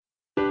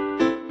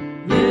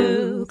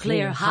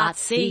Nuclear hot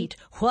seat.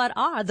 What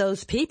are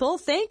those people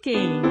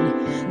thinking?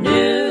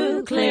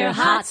 Nuclear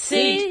hot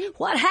seat.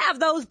 What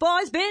have those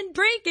boys been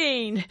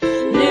drinking?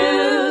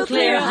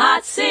 Nuclear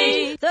hot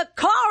seat. The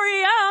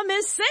corium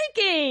is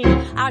sinking.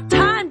 Our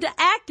time to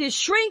act is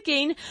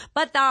shrinking,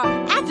 but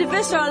our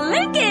activists are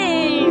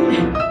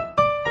linking.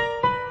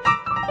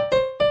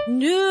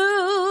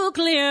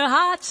 Nuclear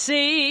hot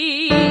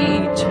seat.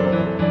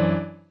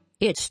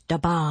 It's the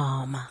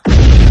bomb.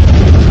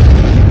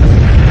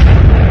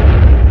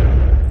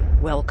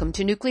 Welcome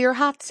to Nuclear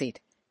Hot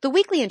Seat, the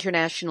weekly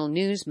international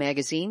news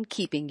magazine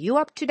keeping you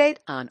up to date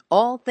on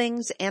all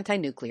things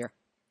anti-nuclear.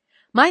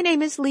 My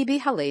name is Libby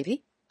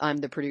Halevi. I'm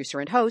the producer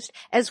and host,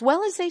 as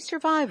well as a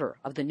survivor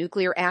of the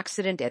nuclear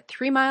accident at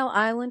 3 Mile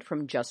Island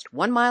from just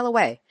 1 mile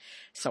away.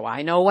 So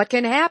I know what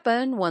can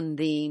happen when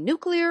the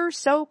nuclear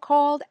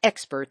so-called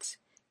experts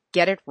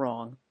get it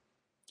wrong.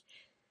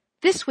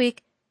 This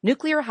week,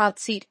 Nuclear Hot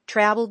Seat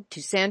traveled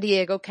to San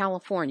Diego,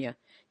 California,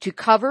 to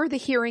cover the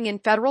hearing in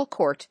federal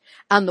court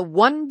on the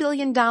 $1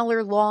 billion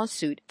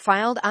lawsuit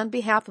filed on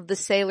behalf of the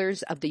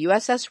sailors of the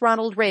USS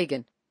Ronald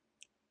Reagan.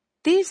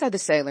 These are the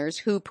sailors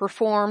who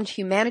performed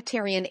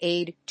humanitarian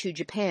aid to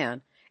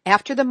Japan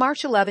after the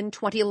March 11,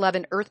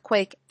 2011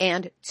 earthquake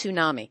and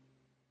tsunami.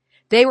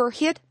 They were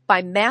hit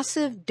by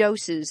massive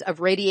doses of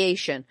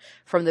radiation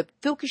from the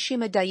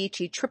Fukushima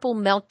Daiichi triple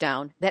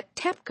meltdown that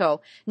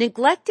TEPCO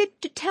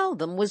neglected to tell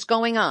them was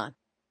going on.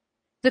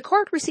 The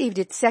court received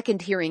its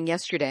second hearing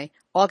yesterday,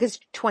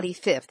 August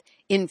 25th,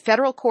 in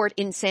federal court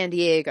in San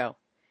Diego.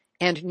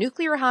 And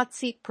Nuclear Hot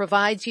Seat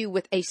provides you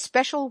with a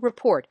special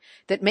report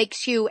that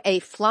makes you a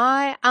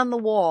fly on the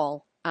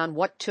wall on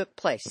what took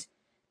place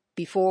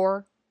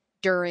before,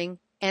 during,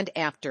 and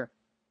after.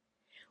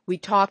 We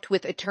talked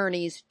with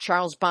attorneys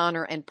Charles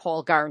Bonner and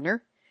Paul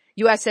Gardner,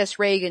 USS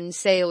Reagan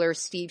sailor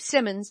Steve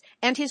Simmons,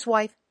 and his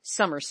wife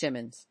Summer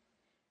Simmons.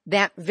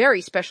 That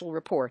very special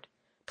report,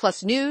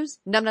 plus news,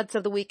 numbnuts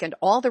of the week, and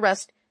all the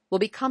rest will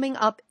be coming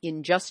up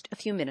in just a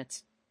few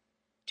minutes.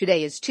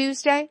 Today is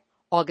Tuesday,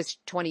 August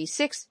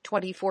 26,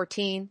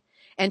 2014,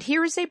 and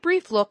here is a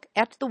brief look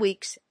at the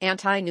week's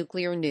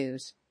anti-nuclear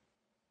news.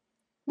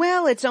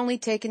 Well, it's only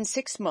taken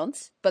 6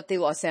 months, but the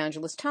Los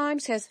Angeles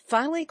Times has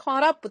finally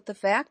caught up with the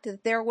fact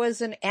that there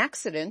was an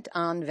accident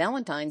on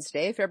Valentine's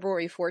Day,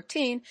 February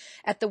 14,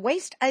 at the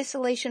Waste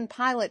Isolation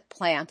Pilot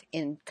Plant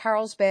in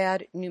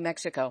Carlsbad, New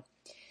Mexico.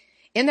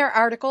 In their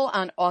article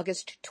on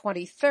August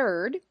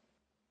 23rd,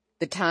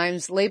 the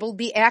Times labeled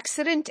the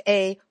accident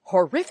a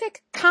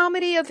horrific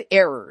comedy of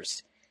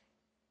errors.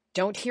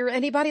 Don't hear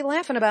anybody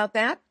laughing about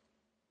that.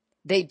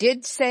 They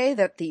did say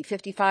that the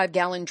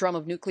 55-gallon drum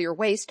of nuclear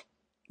waste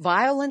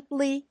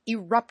violently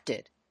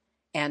erupted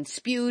and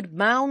spewed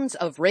mounds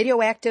of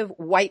radioactive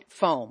white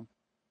foam.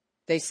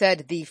 They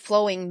said the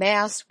flowing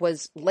mass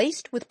was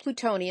laced with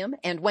plutonium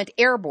and went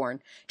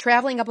airborne,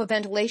 traveling up a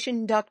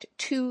ventilation duct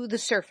to the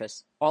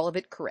surface. All of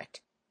it correct,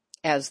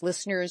 as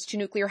listeners to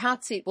Nuclear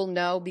Hot Seat will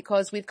know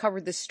because we've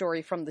covered this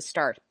story from the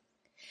start.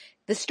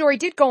 The story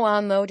did go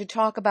on, though, to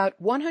talk about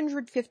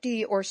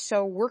 150 or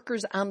so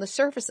workers on the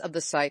surface of the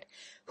site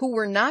who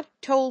were not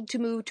told to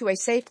move to a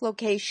safe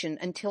location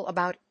until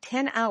about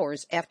 10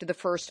 hours after the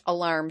first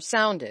alarm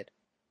sounded.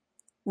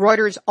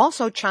 Reuters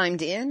also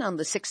chimed in on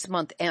the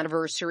 6-month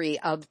anniversary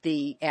of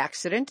the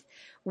accident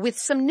with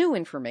some new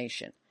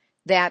information.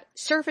 That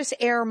surface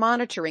air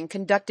monitoring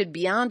conducted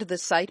beyond the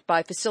site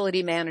by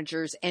facility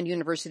managers and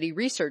university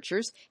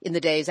researchers in the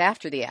days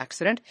after the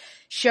accident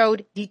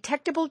showed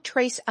detectable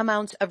trace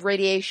amounts of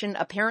radiation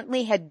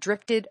apparently had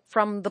drifted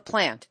from the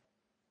plant.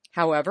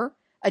 However,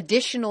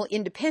 additional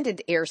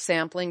independent air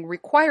sampling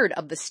required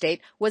of the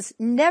state was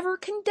never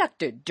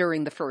conducted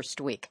during the first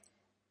week.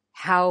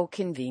 How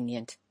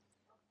convenient.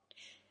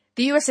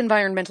 The U.S.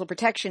 Environmental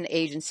Protection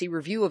Agency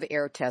review of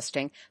air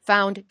testing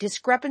found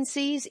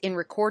discrepancies in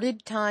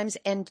recorded times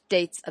and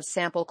dates of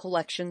sample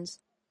collections,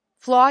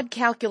 flawed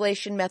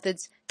calculation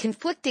methods,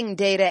 conflicting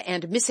data,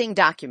 and missing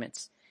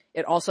documents.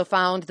 It also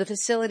found the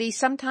facility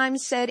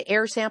sometimes said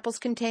air samples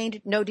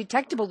contained no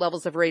detectable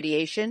levels of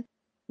radiation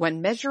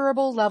when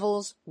measurable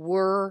levels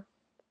were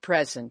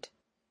present.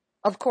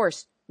 Of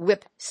course,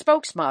 WIP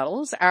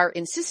spokesmodels are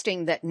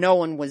insisting that no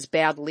one was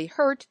badly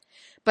hurt,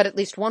 but at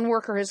least one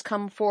worker has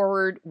come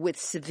forward with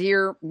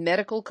severe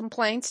medical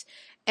complaints,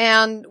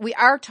 and we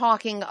are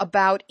talking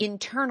about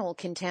internal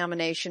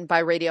contamination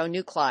by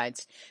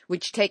radionuclides,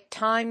 which take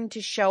time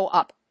to show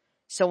up.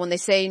 So when they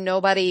say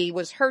nobody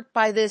was hurt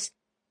by this,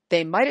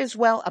 they might as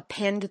well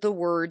append the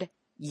word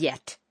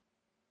yet.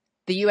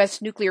 The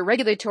U.S. Nuclear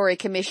Regulatory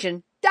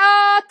Commission,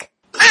 duck,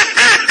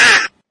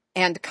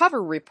 and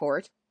cover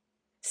report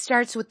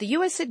starts with the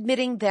U.S.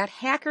 admitting that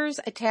hackers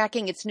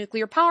attacking its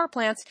nuclear power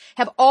plants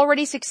have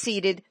already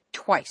succeeded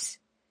twice.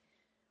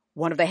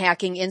 One of the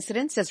hacking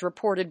incidents, as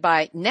reported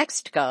by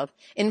NextGov,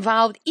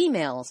 involved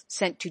emails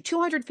sent to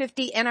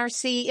 250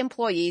 NRC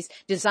employees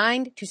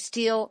designed to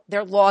steal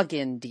their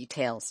login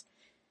details,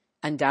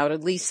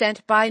 undoubtedly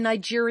sent by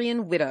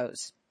Nigerian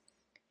widows.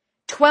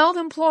 12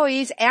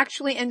 employees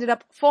actually ended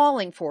up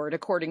falling for it,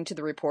 according to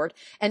the report,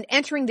 and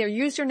entering their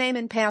username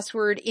and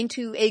password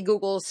into a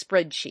Google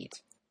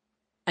spreadsheet.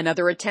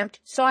 Another attempt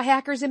saw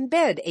hackers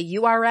embed a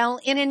URL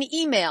in an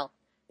email.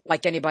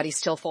 Like anybody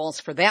still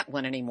falls for that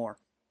one anymore.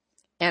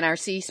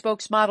 NRC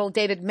spokesmodel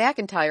David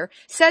McIntyre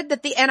said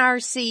that the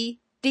NRC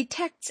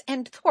detects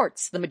and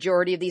thwarts the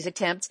majority of these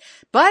attempts,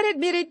 but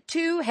admitted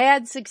two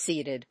had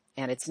succeeded,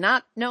 and it's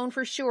not known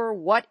for sure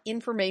what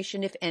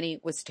information, if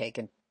any, was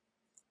taken.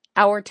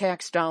 Our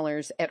tax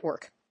dollars at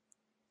work.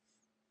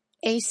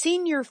 A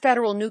senior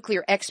federal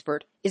nuclear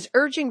expert is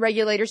urging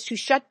regulators to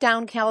shut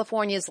down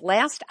California's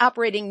last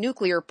operating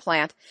nuclear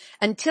plant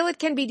until it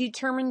can be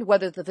determined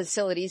whether the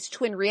facility's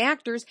twin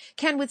reactors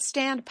can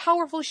withstand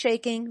powerful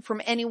shaking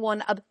from any one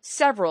of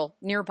several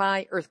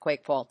nearby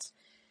earthquake faults.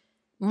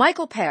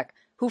 Michael Peck,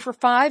 who for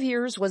 5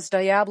 years was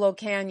Diablo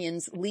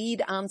Canyon's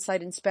lead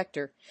on-site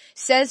inspector,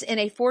 says in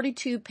a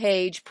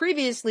 42-page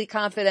previously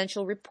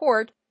confidential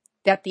report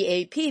that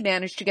the AP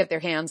managed to get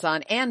their hands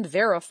on and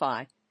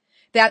verify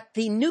that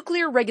the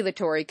Nuclear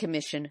Regulatory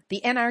Commission,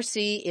 the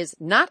NRC, is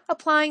not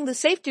applying the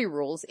safety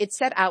rules it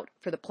set out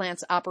for the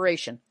plant's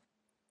operation.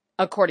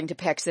 According to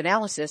Peck's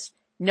analysis,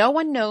 no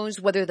one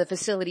knows whether the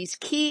facility's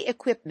key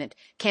equipment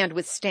can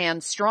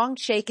withstand strong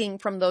shaking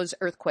from those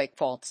earthquake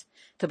faults,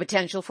 the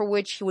potential for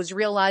which was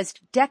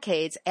realized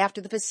decades after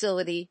the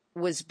facility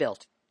was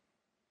built.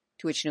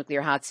 To which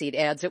Nuclear Hot Seat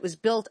adds it was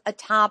built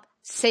atop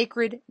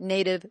sacred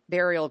native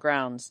burial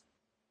grounds.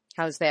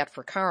 How's that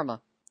for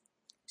karma?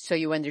 So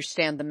you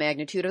understand the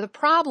magnitude of the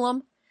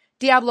problem.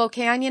 Diablo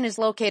Canyon is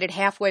located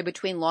halfway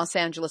between Los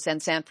Angeles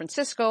and San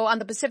Francisco on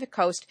the Pacific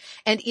coast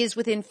and is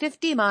within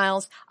 50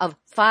 miles of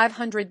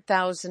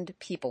 500,000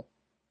 people.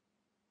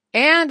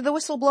 And the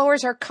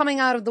whistleblowers are coming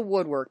out of the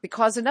woodwork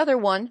because another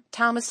one,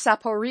 Thomas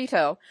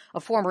Saporito, a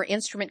former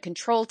instrument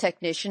control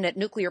technician at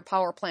nuclear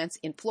power plants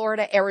in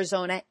Florida,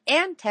 Arizona,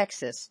 and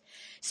Texas,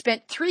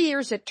 spent 3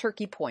 years at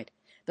Turkey Point,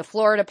 the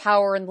Florida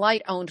Power and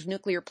Light-owned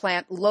nuclear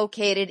plant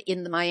located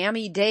in the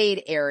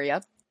Miami-Dade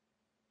area.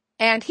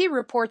 And he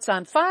reports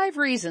on 5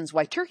 reasons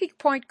why Turkey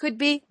Point could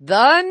be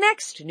the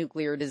next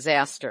nuclear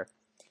disaster.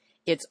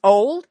 It's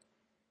old.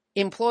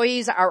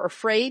 Employees are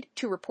afraid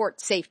to report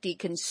safety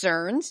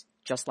concerns,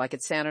 just like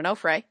at San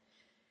Onofre.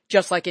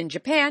 Just like in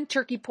Japan,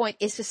 Turkey Point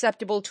is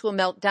susceptible to a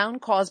meltdown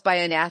caused by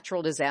a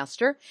natural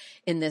disaster,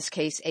 in this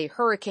case a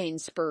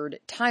hurricane-spurred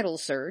tidal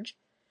surge.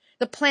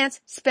 The plant's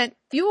spent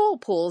fuel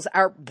pools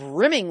are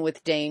brimming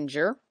with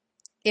danger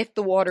if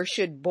the water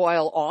should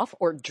boil off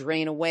or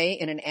drain away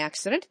in an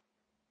accident.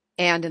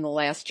 And in the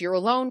last year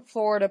alone,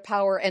 Florida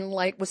Power and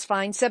Light was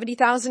fined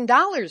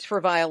 $70,000 for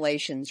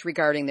violations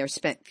regarding their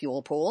spent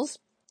fuel pools.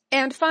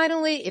 And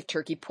finally, if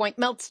Turkey Point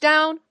melts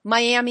down,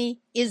 Miami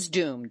is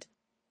doomed.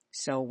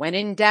 So when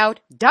in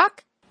doubt,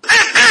 duck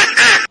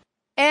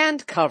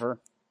and cover.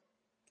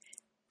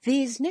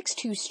 These next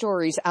 2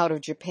 stories out of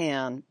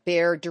Japan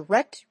bear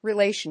direct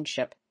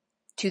relationship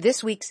to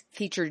this week's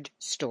featured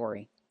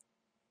story.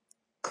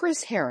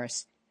 Chris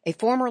Harris, a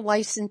former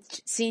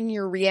licensed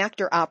senior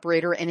reactor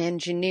operator and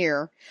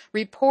engineer,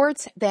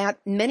 reports that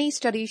many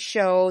studies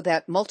show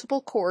that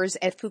multiple cores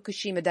at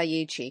Fukushima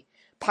Daiichi,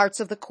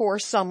 parts of the core,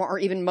 some or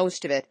even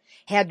most of it,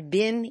 had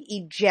been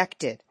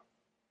ejected.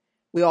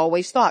 We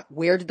always thought,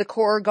 where did the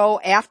core go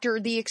after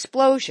the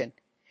explosion?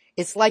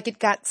 It's like it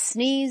got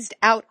sneezed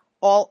out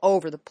all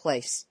over the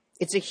place.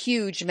 It's a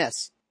huge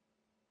mess.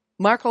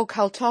 Marco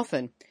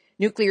Kaltofen,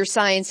 nuclear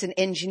science and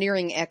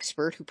engineering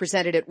expert who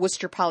presented at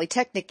Worcester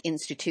Polytechnic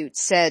Institute,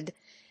 said,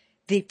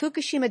 the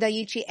Fukushima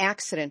Daiichi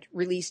accident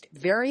released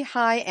very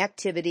high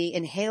activity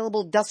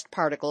inhalable dust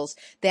particles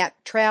that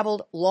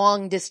traveled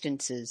long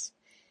distances.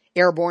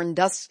 Airborne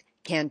dust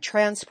can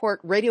transport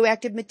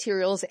radioactive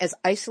materials as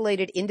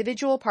isolated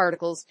individual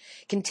particles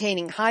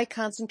containing high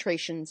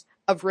concentrations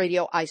of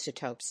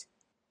radioisotopes.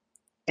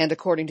 And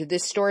according to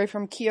this story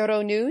from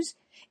Kyodo News,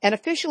 an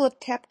official of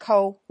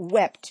TEPCO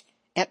wept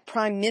at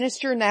Prime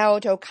Minister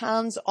Naoto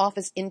Kan's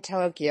office in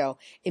Tokyo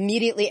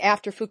immediately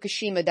after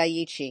Fukushima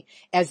Daiichi,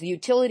 as the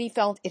utility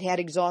felt it had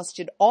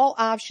exhausted all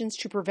options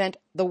to prevent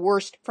the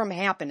worst from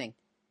happening.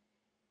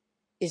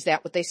 Is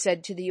that what they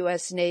said to the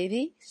U.S.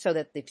 Navy, so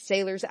that the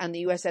sailors on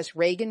the USS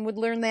Reagan would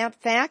learn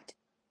that fact?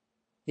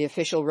 The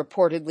official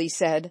reportedly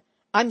said,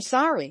 I'm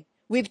sorry,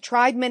 we've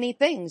tried many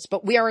things,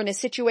 but we are in a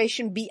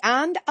situation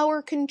beyond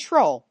our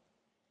control.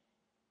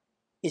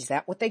 Is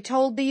that what they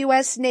told the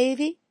U.S.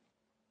 Navy?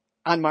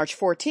 On March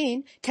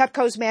 14,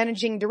 TEPCO's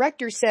managing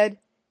director said,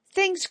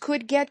 things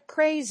could get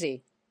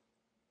crazy.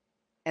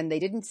 And they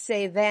didn't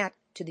say that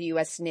to the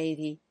U.S.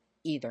 Navy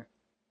either.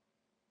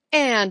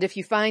 And if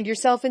you find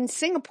yourself in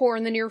Singapore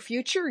in the near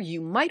future,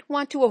 you might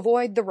want to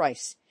avoid the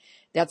rice.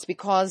 That's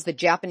because the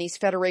Japanese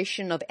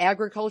Federation of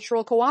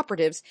Agricultural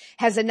Cooperatives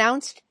has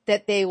announced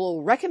that they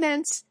will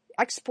recommence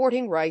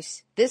exporting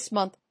rice this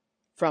month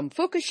from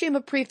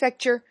Fukushima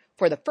Prefecture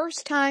for the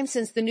first time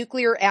since the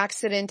nuclear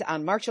accident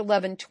on March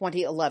 11,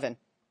 2011.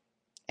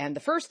 And the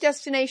first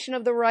destination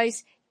of the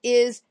rice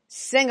is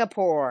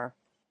Singapore.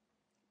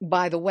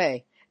 By the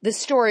way, The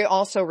story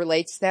also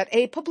relates that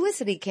a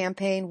publicity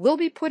campaign will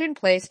be put in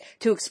place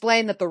to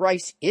explain that the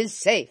rice is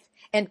safe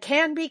and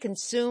can be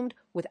consumed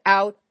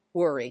without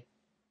worry.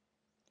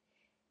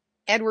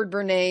 Edward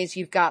Bernays,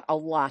 you've got a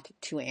lot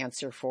to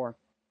answer for.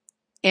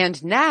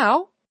 And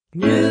now,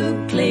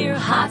 Nuclear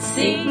Hot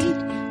Seat,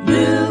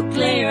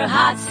 Nuclear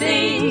Hot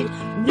Seat,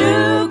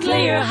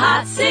 Nuclear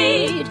Hot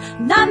Seat,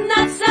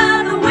 Numbnuts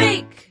of the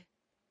Week.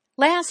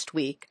 Last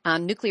week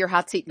on Nuclear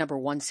Hot Seat number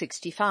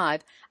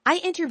 165, I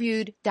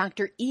interviewed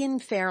Dr. Ian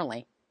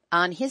Fairley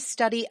on his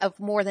study of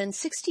more than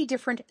 60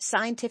 different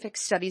scientific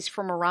studies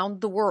from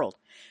around the world,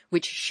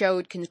 which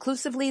showed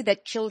conclusively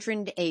that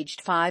children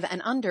aged 5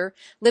 and under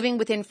living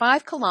within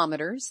 5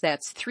 kilometers,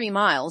 that's 3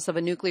 miles, of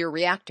a nuclear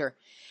reactor,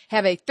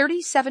 have a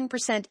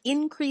 37%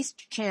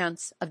 increased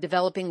chance of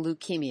developing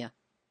leukemia.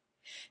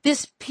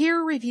 This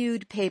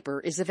peer-reviewed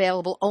paper is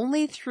available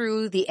only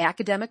through the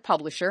academic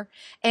publisher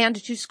and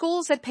to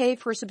schools that pay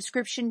for a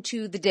subscription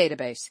to the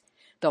database,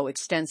 though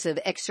extensive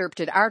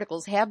excerpted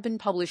articles have been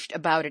published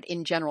about it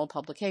in general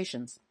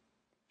publications.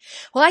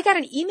 Well, I got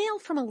an email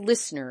from a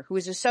listener who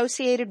is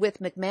associated with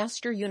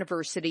McMaster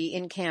University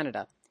in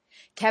Canada.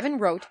 Kevin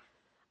wrote,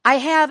 I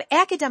have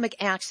academic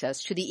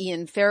access to the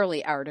Ian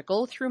Fairley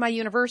article through my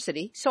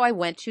university, so I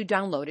went to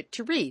download it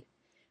to read.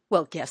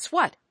 Well, guess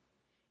what?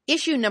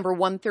 Issue number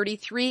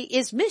 133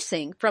 is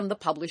missing from the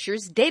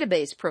publisher's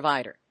database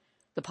provider.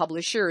 The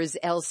publisher is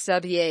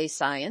Elsevier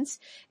Science,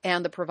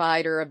 and the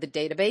provider of the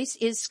database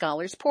is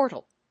Scholars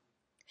Portal.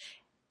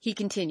 He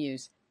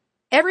continues,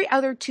 every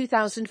other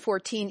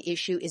 2014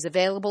 issue is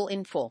available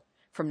in full,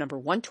 from number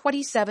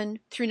 127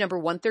 through number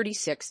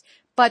 136,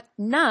 but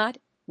not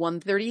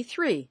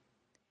 133.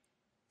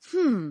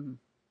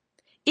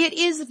 It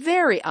is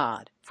very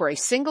odd for a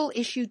single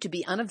issue to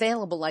be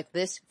unavailable like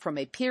this from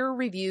a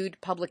peer-reviewed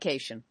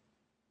publication.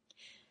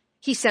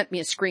 He sent me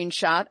a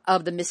screenshot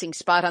of the missing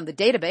spot on the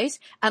database,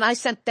 and I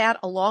sent that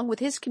along with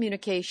his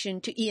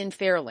communication to Ian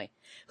Fairley,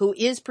 who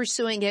is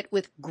pursuing it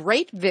with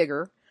great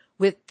vigor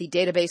with the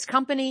database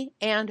company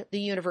and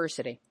the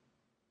university.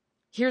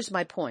 Here's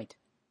my point.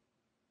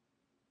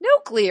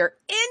 Nuclear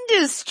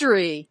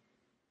industry!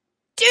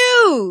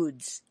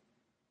 Dudes!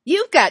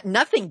 You've got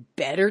nothing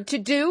better to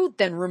do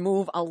than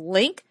remove a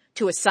link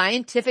to a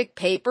scientific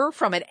paper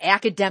from an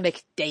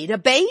academic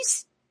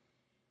database?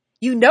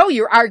 You know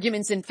your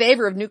arguments in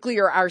favor of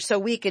nuclear are so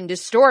weak and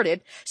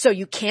distorted, so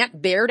you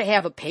can't bear to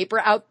have a paper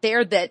out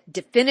there that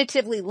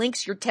definitively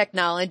links your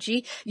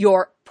technology,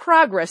 your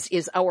progress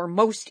is our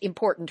most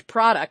important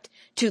product,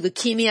 to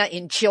leukemia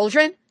in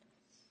children?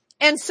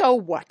 And so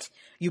what?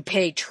 You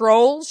pay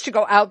trolls to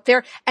go out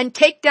there and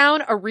take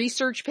down a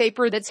research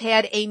paper that's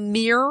had a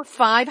mere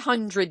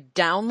 500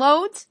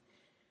 downloads?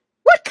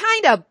 What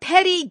kind of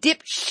petty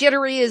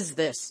dipshittery is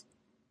this?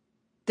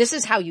 This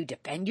is how you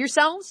defend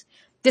yourselves?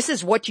 This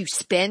is what you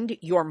spend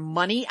your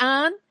money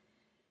on?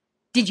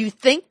 Did you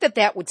think that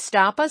that would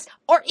stop us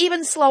or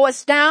even slow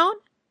us down?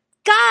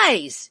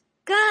 Guys,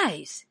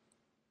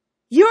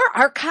 you're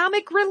our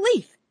comic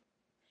relief.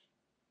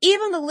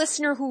 Even the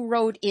listener who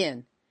wrote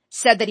in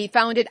said that he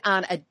found it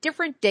on a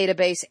different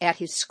database at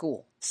his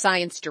school,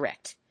 Science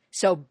Direct.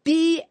 So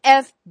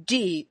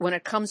BFD when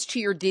it comes to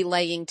your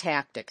delaying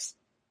tactics.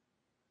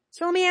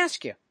 So let me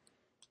ask you,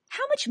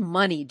 how much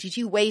money did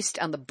you waste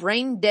on the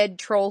brain-dead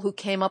troll who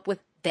came up with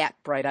that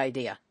bright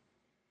idea?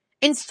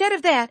 Instead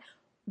of that,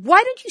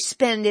 why don't you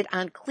spend it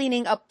on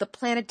cleaning up the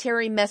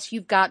planetary mess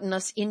you've gotten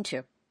us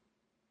into?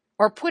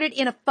 Or put it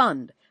in a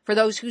fund for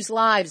those whose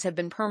lives have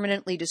been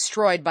permanently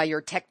destroyed by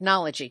your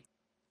technology?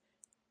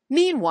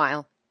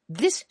 Meanwhile,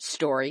 this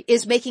story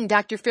is making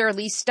Dr.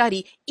 Fairley's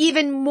study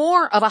even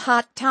more of a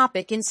hot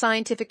topic in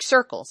scientific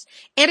circles,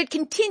 and it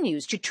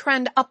continues to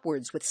trend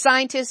upwards with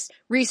scientists,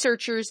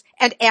 researchers,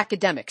 and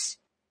academics.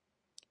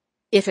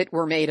 If it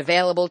were made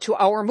available to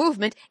our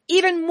movement,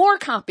 even more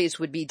copies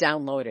would be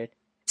downloaded.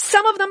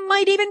 Some of them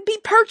might even be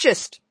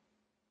purchased.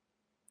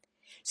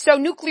 So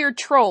nuclear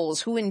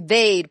trolls who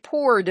invade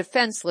poor,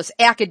 defenseless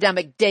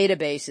academic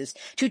databases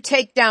to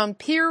take down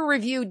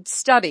peer-reviewed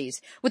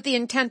studies with the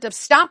intent of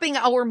stopping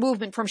our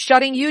movement from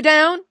shutting you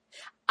down,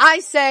 I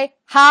say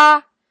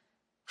ha,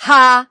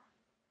 ha,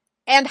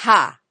 and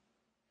ha.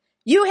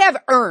 You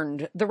have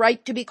earned the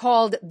right to be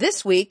called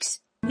this week's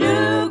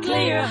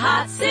Nuclear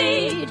Hot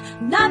Seat,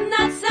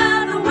 Numbnuts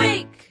of the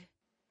Week.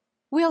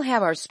 We'll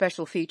have our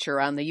special feature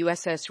on the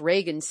USS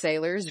Reagan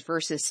sailors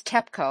versus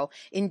TEPCO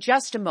in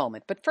just a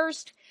moment. But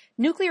first,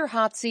 Nuclear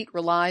Hot Seat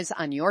relies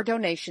on your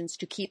donations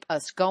to keep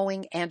us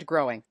going and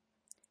growing.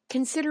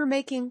 Consider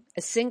making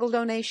a single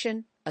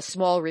donation, a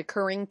small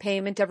recurring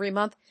payment every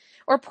month,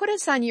 or put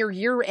us on your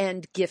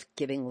year-end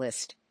gift-giving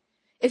list.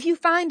 If you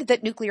find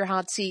that Nuclear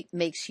Hot Seat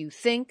makes you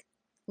think,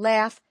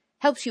 laugh,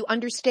 helps you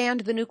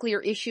understand the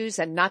nuclear issues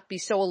and not be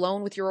so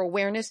alone with your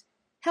awareness,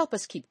 help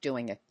us keep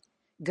doing it.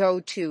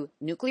 Go to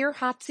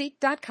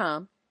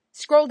nuclearhotseat.com,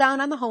 scroll down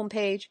on the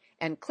homepage,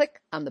 and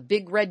click on the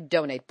big red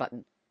donate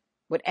button.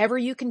 Whatever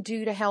you can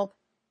do to help,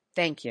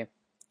 thank you.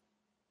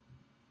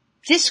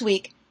 This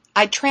week,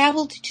 I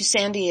traveled to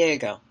San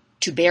Diego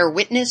to bear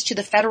witness to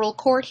the federal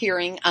court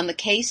hearing on the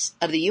case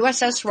of the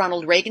USS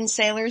Ronald Reagan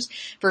sailors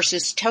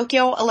versus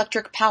Tokyo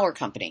Electric Power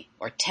Company,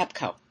 or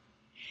TEPCO.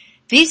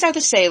 These are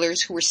the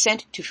sailors who were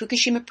sent to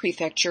Fukushima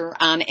Prefecture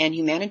on an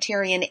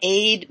humanitarian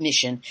aid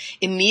mission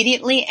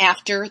immediately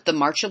after the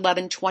March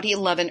 11,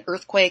 2011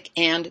 earthquake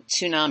and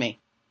tsunami.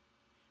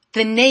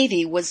 The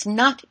Navy was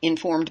not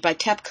informed by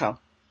TEPCO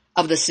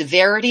of the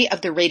severity of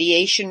the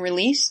radiation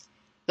release,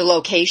 the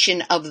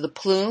location of the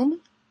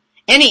plume,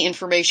 any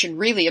information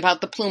really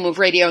about the plume of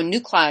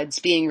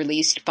radionuclides being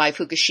released by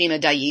Fukushima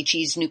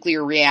Daiichi's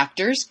nuclear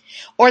reactors,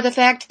 or the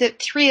fact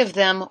that 3 of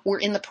them were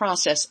in the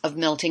process of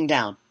melting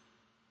down.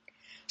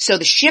 So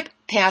the ship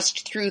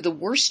passed through the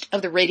worst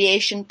of the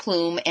radiation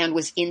plume and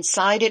was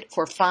inside it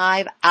for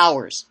 5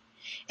 hours.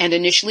 And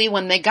initially,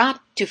 when they got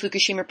to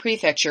Fukushima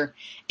Prefecture,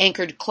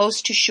 anchored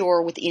close to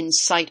shore within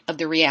sight of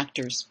the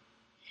reactors.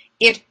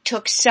 It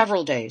took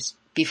several days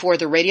before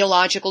the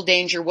radiological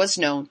danger was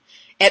known,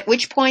 at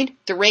which point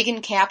the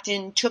Reagan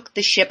captain took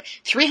the ship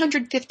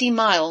 350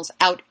 miles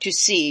out to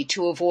sea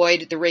to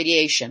avoid the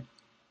radiation.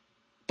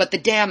 But the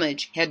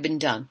damage had been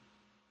done.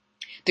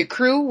 The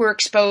crew were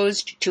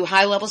exposed to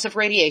high levels of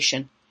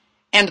radiation,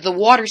 and the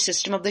water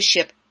system of the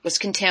ship was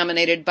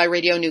contaminated by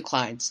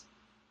radionuclides.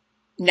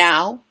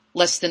 Now,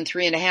 less than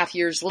 3.5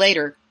 years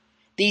later,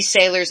 these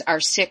sailors are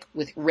sick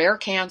with rare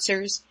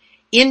cancers,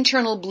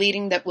 internal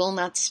bleeding that will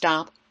not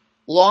stop,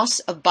 loss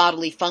of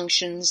bodily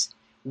functions,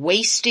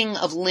 wasting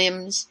of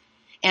limbs,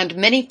 and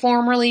many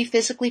formerly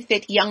physically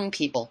fit young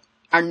people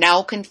are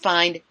now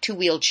confined to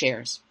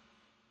wheelchairs.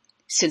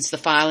 Since the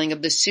filing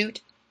of the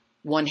suit,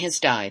 1 has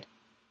died.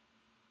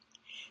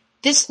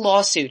 This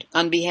lawsuit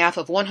on behalf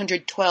of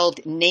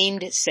 112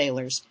 named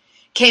sailors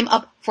came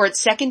up for its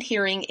second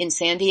hearing in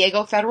San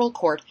Diego Federal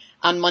Court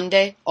on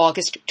Monday,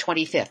 August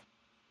 25th.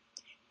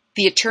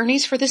 The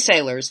attorneys for the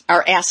sailors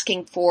are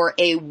asking for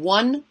a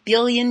 $1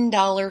 billion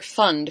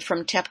fund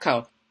from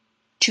TEPCO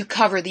to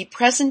cover the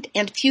present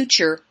and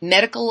future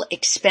medical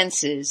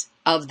expenses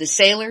of the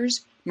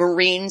sailors,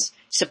 Marines,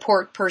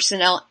 support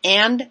personnel,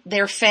 and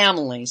their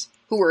families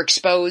who were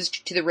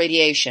exposed to the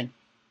radiation.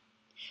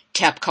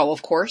 TEPCO,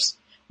 of course,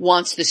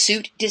 wants the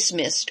suit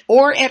dismissed,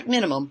 or at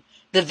minimum,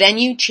 the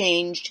venue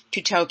changed to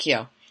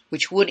Tokyo,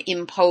 which would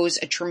impose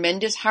a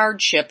tremendous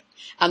hardship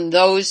on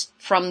those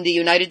from the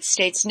United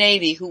States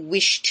Navy who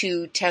wish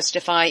to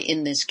testify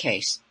in this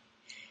case.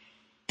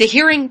 The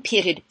hearing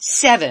pitted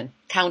 7,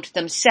 count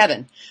them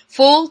 7,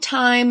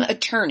 full-time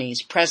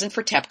attorneys present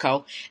for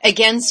TEPCO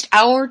against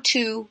our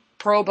 2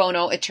 pro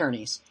bono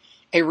attorneys,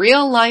 a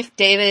real-life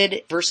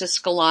David versus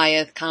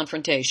Goliath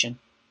confrontation.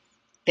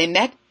 They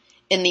met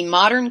in the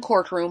modern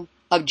courtroom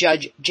of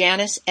Judge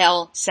Janice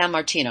L.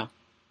 Sammartino.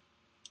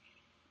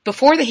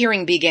 Before the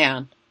hearing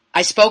began,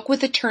 I spoke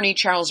with attorney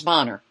Charles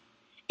Bonner,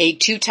 a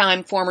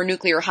 2-time former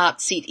nuclear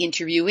hot seat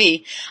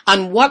interviewee,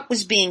 on what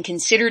was being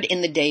considered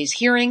in the day's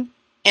hearing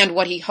and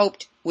what he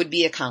hoped would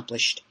be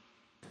accomplished.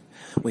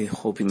 We're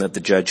hoping that the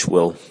judge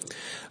will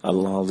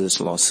allow this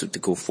lawsuit to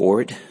go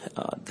forward.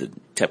 The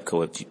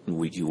TEPCO,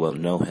 as you well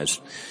know, has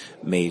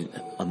made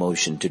a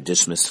motion to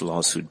dismiss the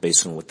lawsuit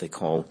based on what they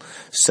call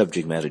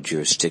subject matter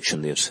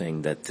jurisdiction. They're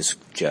saying that this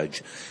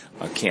judge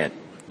can't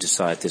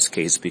decide this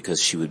case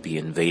because she would be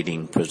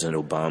invading President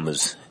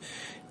Obama's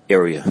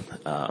area,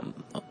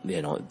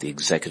 the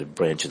executive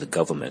branch of the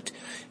government,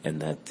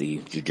 and that the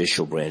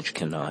judicial branch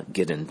cannot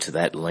get into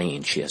that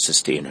lane. She has to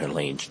stay in her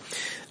lane.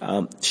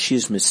 She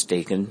is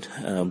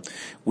mistaken.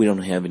 We don't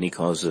have any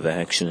cause of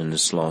action in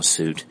this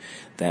lawsuit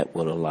that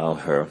will allow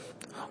her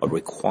or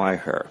require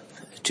her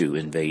to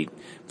invade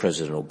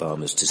President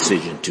Obama's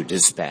decision to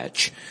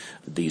dispatch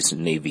these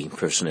Navy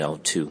personnel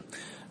to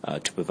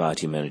provide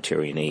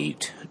humanitarian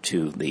aid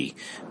to the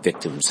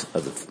victims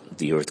of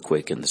the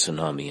earthquake and the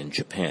tsunami in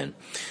Japan.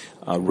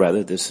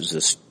 Rather, this is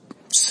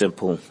a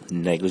simple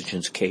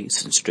negligence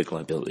case and strict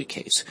liability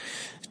case.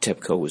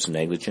 TEPCO was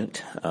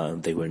negligent.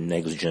 They were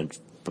negligent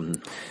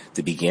from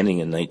the beginning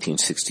in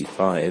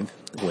 1965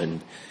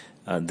 when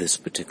this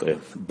particular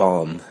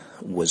bomb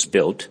was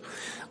built.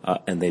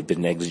 And they've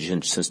been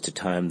negligent since the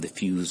time the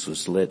fuse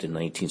was lit in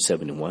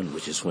 1971,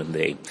 which is when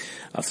they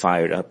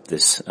fired up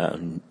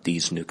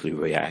these nuclear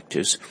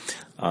reactors.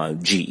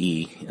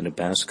 GE and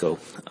Nabasco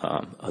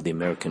are the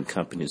American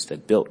companies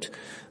that built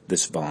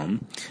this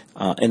bomb,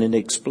 and it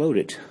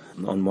exploded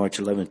on March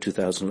 11,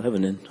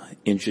 2011, and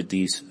injured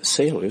these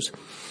sailors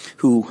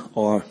who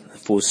are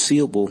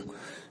foreseeable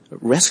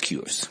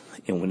rescuers.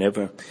 And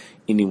whenever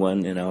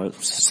anyone in our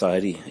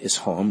society is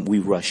harmed, we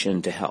rush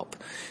in to help.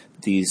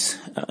 These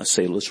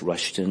sailors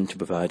rushed in to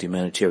provide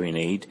humanitarian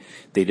aid.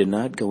 They did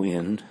not go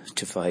in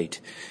to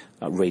fight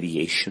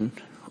radiation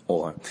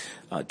or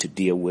to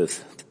deal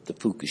with the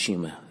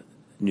Fukushima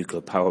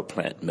nuclear power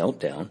plant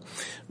meltdown.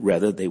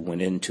 Rather, they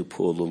went in to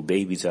pull little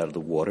babies out of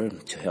the water,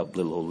 to help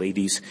little old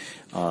ladies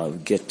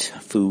get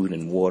food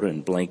and water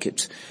and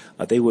blankets.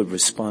 They were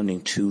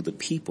responding to the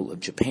people of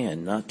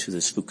Japan, not to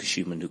this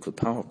Fukushima nuclear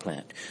power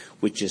plant,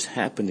 which just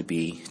happened to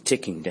be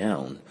ticking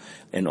down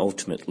and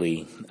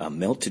ultimately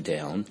melted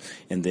down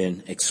and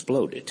then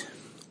exploded.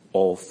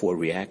 all 4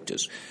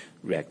 reactors.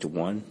 Reactor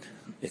 1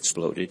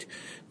 exploded,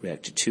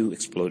 Reactor 2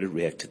 exploded,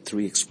 Reactor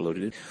 3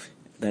 exploded.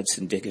 That's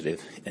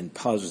indicative and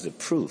positive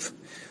proof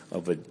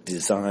of a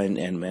design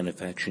and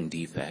manufacturing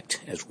defect,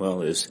 as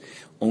well as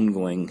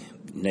ongoing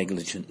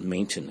negligent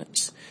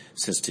maintenance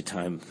since the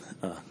time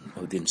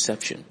of the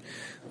inception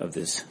of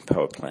this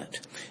power plant.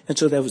 And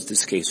so that was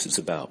this case is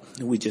about.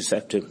 We just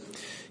have to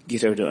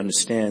get her to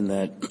understand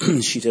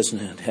that she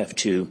doesn't have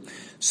to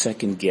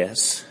second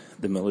guess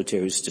the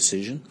military's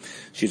decision.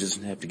 She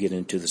doesn't have to get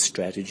into the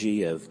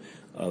strategy of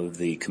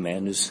the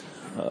commanders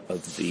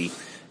of the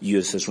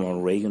USS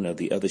Ronald Reagan, of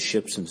the other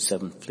ships in the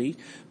 7th Fleet,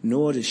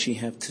 nor does she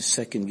have to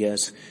second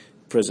guess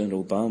President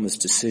Obama's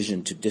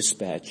decision to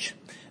dispatch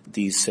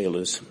these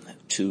sailors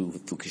to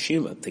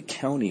Fukushima, the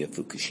county of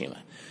Fukushima.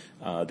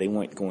 They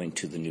weren't going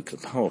to the nuclear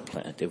power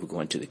plant. They were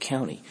going to the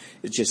county.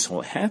 It just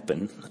so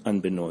happened,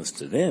 unbeknownst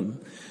to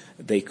them,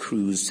 they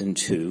cruised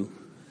into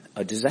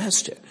a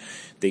disaster.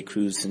 They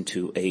cruised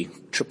into a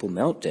triple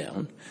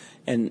meltdown,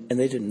 and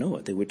they didn't know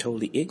it. They were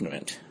totally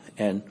ignorant.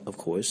 And, of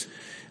course,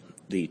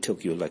 the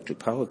Tokyo Electric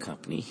Power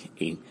Company,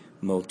 a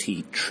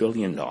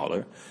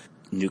multi-trillion-dollar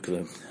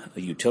nuclear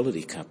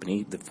utility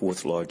company, the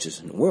 4th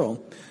largest in the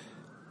world,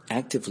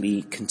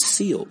 actively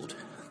concealed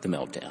the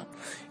meltdown.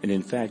 And,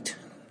 in fact,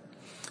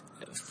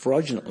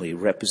 fraudulently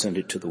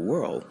represented to the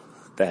world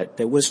that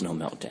there was no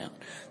meltdown,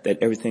 that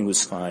everything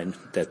was fine,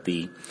 that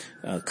the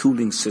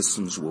cooling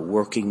systems were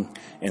working,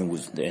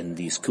 and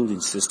these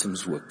cooling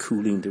systems were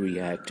cooling the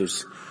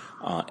reactors,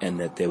 and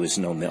that there was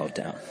no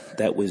meltdown.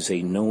 That was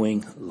a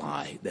knowing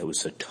lie. That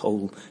was a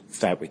total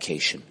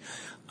fabrication.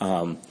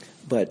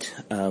 But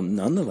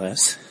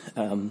nonetheless,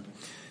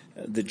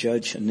 the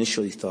judge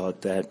initially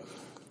thought that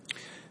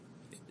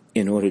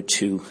in order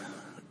to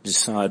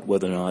decide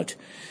whether or not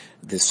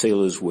the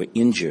sailors were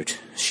injured,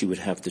 she would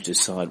have to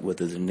decide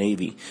whether the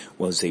Navy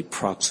was a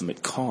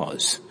proximate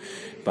cause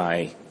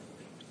by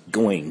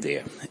going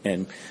there.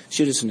 And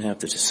she doesn't have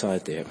to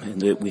decide there.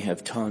 And we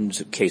have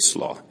tons of case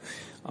law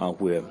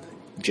where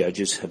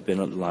judges have been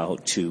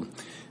allowed to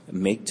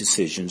make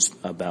decisions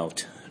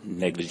about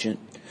negligent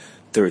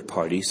third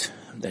parties,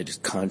 that is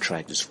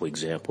contractors, for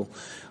example,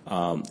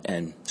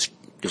 and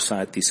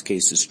decide these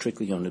cases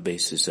strictly on the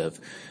basis of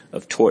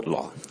tort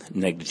law,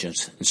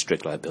 negligence, and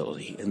strict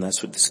liability. And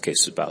that's what this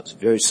case is about. It's a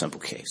very simple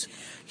case.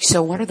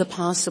 So what are the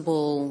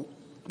possible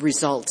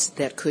results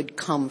that could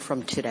come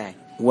from today?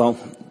 Well,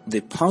 the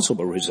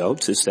possible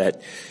results is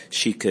that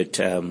she could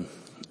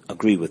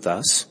agree with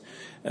us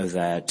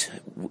that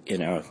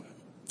in our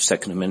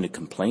Second Amendment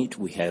complaint,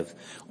 we have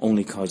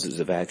only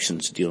causes of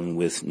actions dealing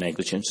with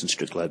negligence and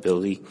strict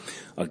liability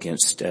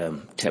against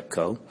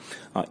TEPCO.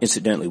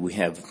 Incidentally, we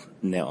have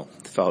now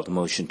filed a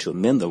motion to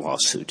amend the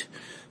lawsuit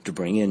to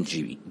bring in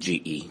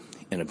GE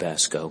and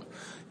Abasco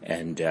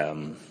and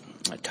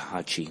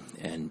Tahachi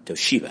and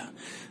Toshiba.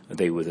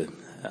 They were the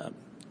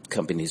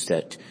companies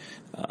that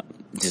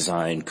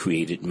designed,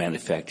 created,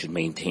 manufactured,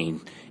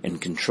 maintained,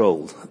 and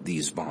controlled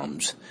these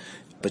bombs.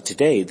 But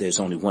today, there's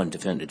only one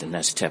defendant, and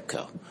that's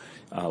TEPCO.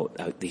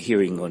 The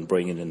hearing on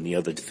bringing in the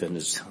other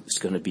defendants is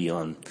going to be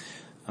on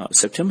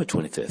September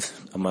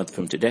 25th, a month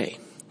from today.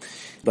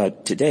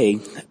 But today,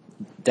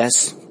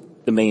 that's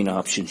the main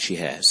option she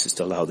has, is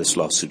to allow this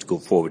lawsuit to go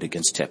forward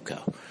against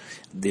TEPCO.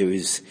 There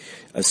is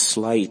a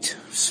slight,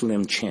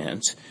 slim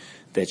chance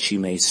that she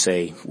may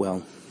say,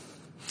 well,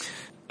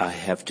 I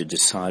have to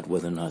decide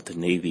whether or not the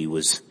Navy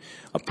was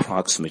a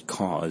proximate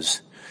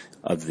cause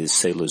of the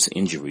sailors'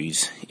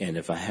 injuries, and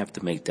if I have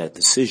to make that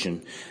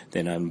decision,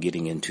 then I'm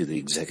getting into the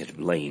executive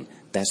lane.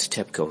 That's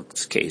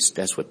TEPCO's case.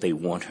 That's what they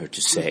want her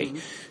to say. Mm-hmm.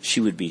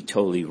 She would be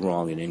totally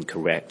wrong and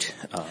incorrect.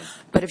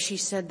 But if she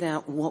said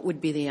that, what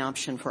would be the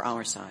option for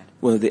our side?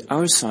 Well,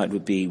 our side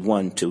would be,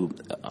 one, to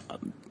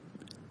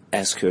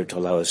ask her to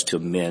allow us to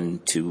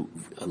amend, to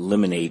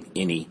eliminate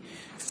any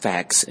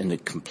facts in the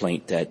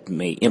complaint that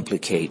may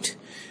implicate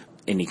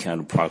any kind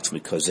of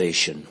proximate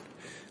causation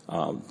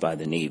by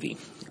the Navy.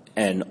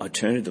 And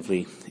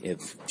alternatively,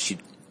 if she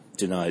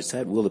denies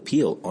that, we'll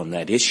appeal on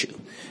that issue.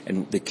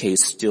 And the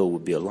case still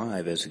would be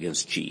alive as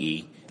against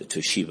GE, the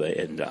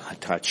Toshiba, and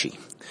Hitachi.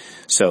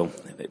 So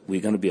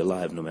we're going to be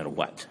alive no matter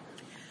what.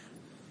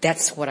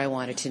 That's what I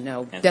wanted to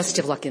know. Best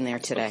of luck in there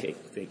today. Okay,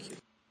 thank you.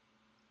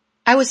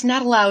 I was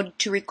not allowed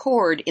to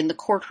record in the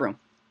courtroom,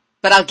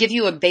 but I'll give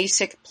you a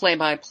basic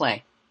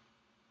play-by-play.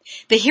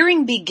 The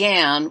hearing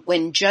began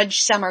when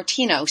Judge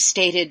Sammartino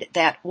stated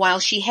that while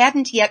she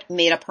hadn't yet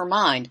made up her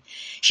mind,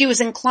 she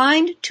was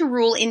inclined to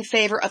rule in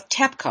favor of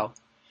TEPCO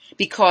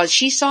because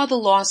she saw the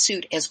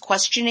lawsuit as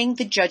questioning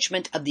the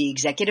judgment of the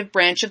executive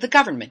branch of the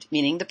government,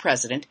 meaning the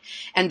president,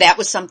 and that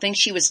was something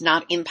she was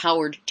not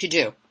empowered to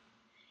do.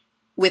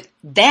 With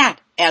that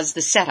as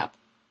the setup,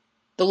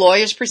 the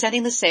lawyers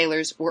presenting the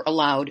sailors were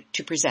allowed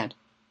to present.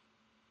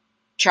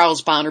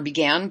 Charles Bonner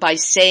began by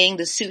saying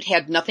the suit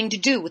had nothing to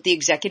do with the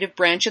executive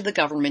branch of the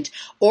government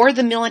or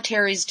the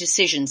military's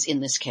decisions in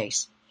this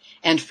case,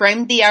 and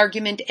framed the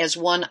argument as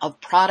one of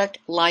product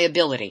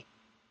liability.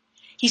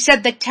 He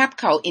said that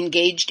TEPCO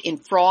engaged in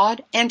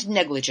fraud and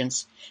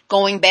negligence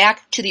going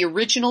back to the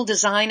original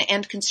design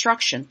and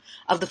construction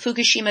of the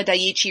Fukushima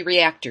Daiichi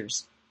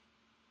reactors.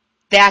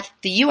 That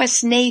the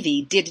U.S.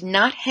 Navy did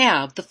not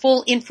have the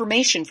full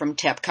information from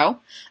TEPCO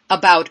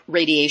about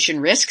radiation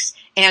risks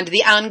and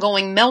the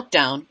ongoing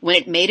meltdown when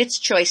it made its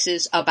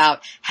choices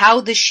about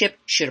how the ship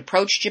should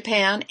approach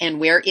Japan and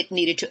where it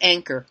needed to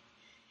anchor,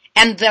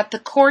 and that the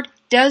court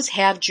does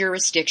have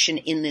jurisdiction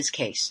in this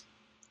case.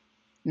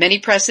 Many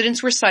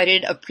precedents were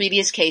cited of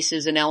previous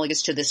cases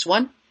analogous to this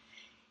one.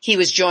 He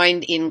was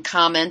joined in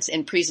comments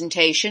and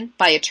presentation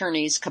by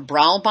attorneys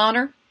Cabral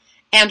Bonner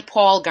and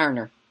Paul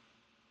Garner.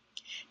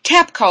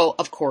 TEPCO,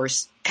 of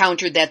course,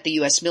 countered that the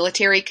U.S.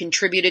 military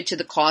contributed to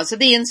the cause of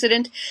the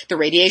incident. The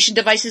radiation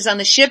devices on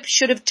the ship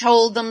should have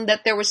told them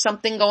that there was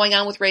something going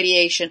on with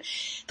radiation.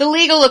 The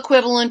legal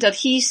equivalent of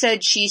he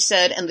said, she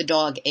said, and the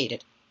dog ate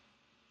it.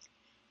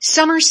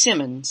 Summer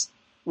Simmons,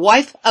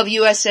 wife of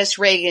USS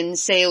Reagan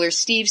sailor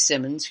Steve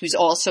Simmons, who's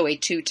also a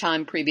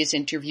 2-time previous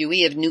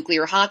interviewee of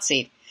Nuclear Hot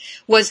Seat,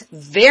 was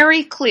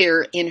very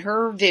clear in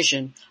her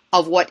vision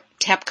of what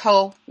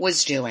TEPCO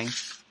was doing.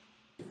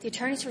 The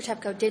attorneys for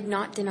TEPCO did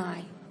not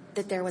deny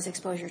that there was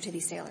exposure to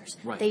these sailors.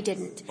 Right. They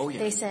didn't. Oh, yeah.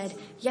 They said,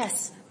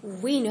 yes,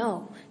 we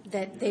know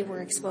that they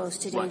were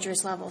exposed to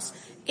dangerous levels.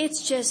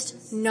 It's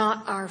just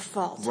not our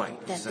fault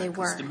that they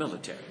were. It's the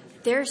military.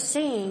 They're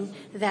saying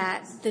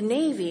that the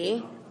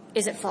Navy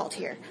is at fault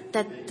here,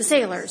 that the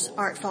sailors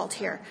are at fault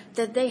here,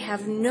 that they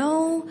have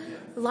no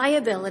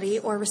liability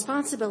or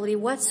responsibility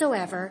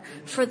whatsoever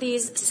for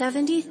these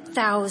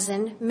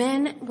 70,000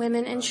 men,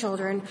 women, and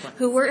children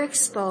who were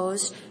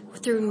exposed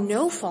through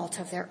no fault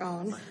of their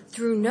own,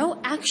 through no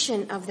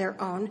action of their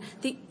own.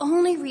 The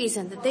only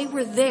reason that they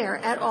were there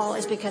at all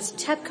is because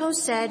TEPCO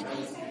said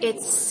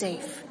it's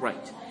safe. Right.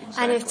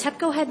 Exactly. And if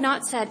TEPCO had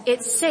not said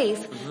it's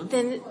safe,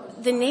 then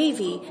the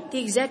Navy, the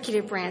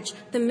executive branch,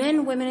 the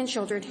men, women, and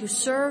children who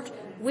served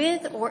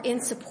with or in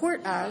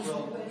support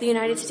of the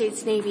United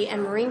States Navy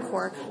and Marine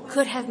Corps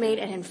could have made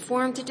an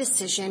informed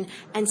decision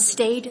and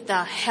stayed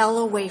the hell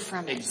away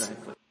from it.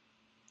 Exactly.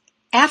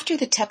 After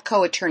the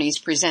TEPCO attorneys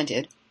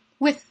presented,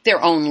 with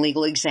their own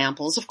legal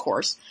examples, of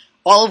course,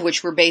 all of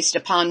which were based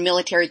upon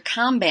military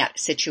combat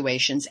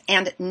situations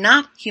and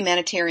not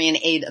humanitarian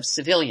aid of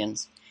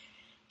civilians,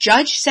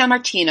 Judge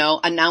Sammartino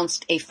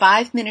announced a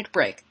 5-minute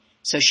break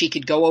so she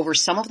could go over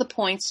some of the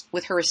points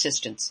with her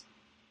assistants.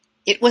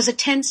 It was a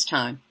tense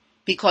time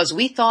because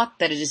we thought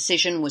that a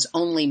decision was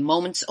only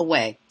moments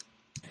away.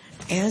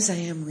 As I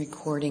am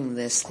recording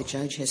this, the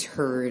judge has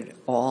heard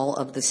all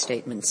of the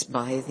statements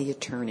by the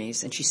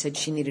attorneys, and she said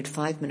she needed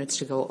 5 minutes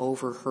to go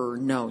over her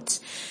notes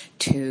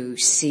to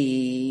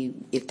see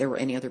if there were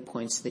any other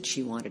points that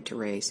she wanted to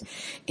raise.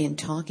 In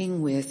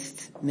talking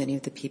with many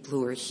of the people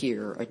who are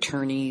here,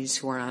 attorneys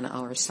who are on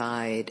our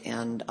side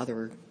and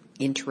other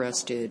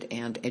interested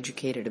and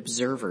educated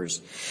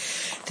observers,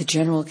 the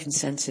general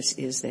consensus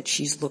is that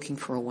she's looking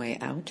for a way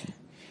out,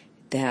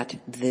 that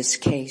this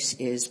case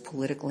is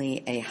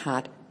politically a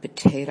hot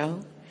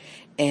potato,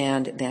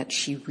 and that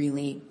she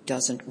really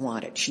doesn't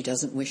want it. She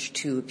doesn't wish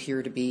to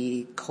appear to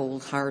be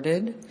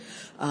cold-hearted.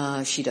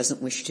 She doesn't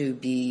wish to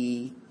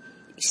be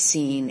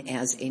seen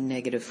as a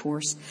negative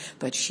force,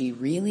 but she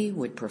really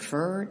would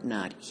prefer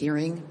not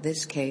hearing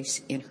this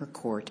case in her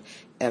court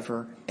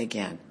ever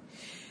again.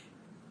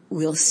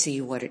 We'll see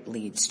what it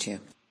leads to.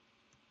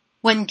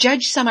 When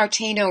Judge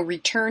Sammartino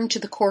returned to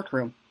the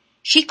courtroom,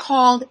 she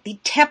called the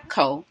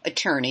TEPCO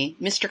attorney,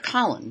 Mr.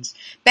 Collins,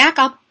 back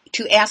up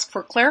to ask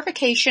for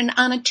clarification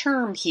on a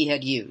term he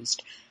had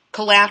used,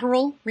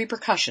 collateral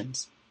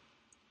repercussions.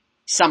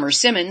 Summer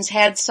Simmons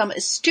had some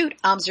astute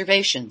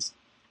observations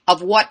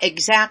of what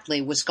exactly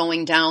was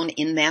going down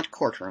in that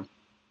courtroom.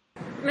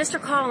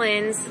 Mr.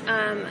 Collins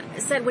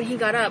said when he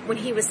got up, when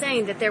he was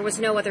saying that there was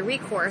no other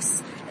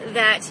recourse,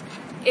 that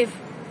if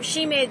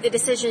she made the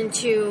decision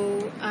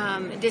to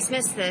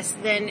dismiss this,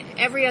 then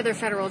every other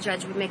federal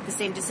judge would make the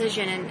same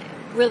decision and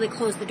really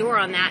close the door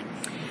on that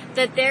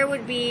there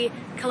would be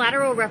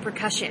collateral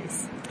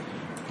repercussions.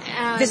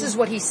 This is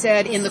what he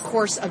said in the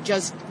course of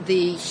just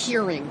the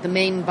hearing, the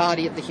main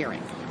body of the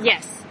hearing.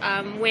 Yes,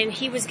 when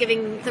he was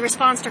giving the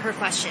response to her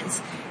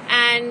questions.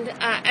 And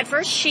at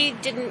first she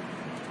didn't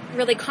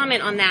really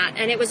comment on that,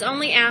 and it was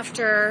only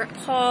after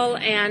Paul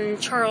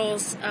and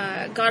Charles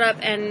got up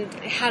and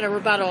had a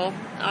rebuttal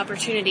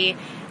opportunity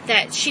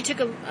that she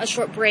took a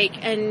short break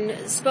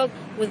and spoke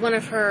with one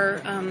of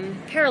her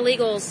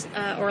paralegals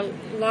or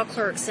law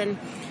clerks and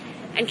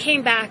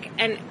came back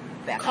and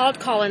called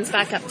Collins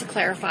back up to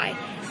clarify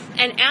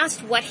and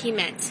asked what he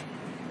meant.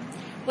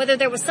 Whether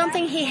there was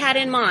something he had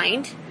in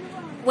mind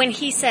when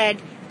he said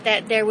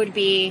that there would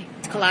be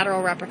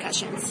collateral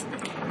repercussions.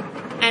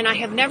 And I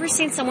have never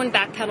seen someone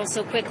backpedal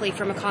so quickly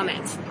from a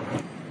comment.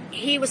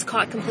 He was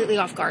caught completely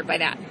off guard by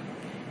that.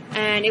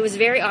 And it was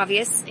very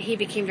obvious. He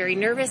became very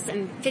nervous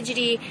and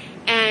fidgety,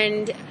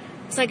 and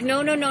it's like,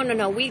 no.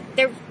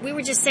 We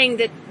were just saying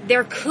that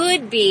there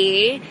could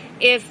be,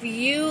 if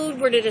you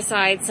were to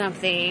decide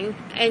something,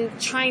 and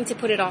trying to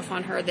put it off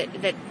on her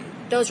that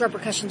those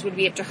repercussions would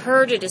be up to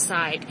her to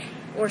decide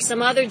or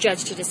some other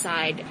judge to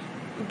decide.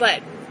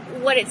 But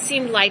what it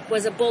seemed like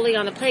was a bully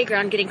on the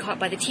playground getting caught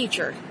by the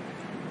teacher.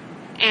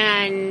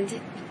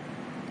 And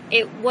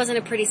it wasn't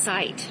a pretty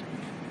sight,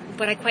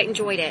 but I quite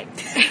enjoyed it.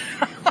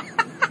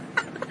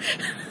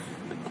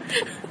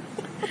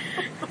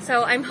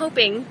 So I'm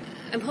hoping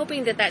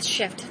that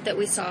shift that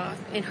we saw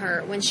in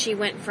her when she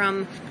went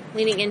from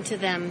leaning into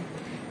them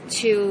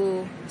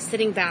to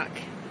sitting back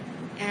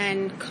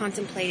and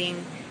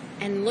contemplating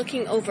and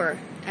looking over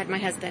at my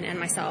husband and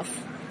myself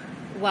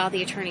while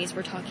the attorneys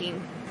were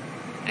talking.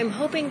 I'm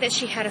hoping that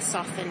she had a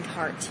softened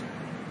heart.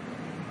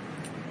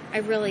 I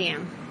really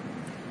am.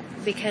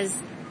 Because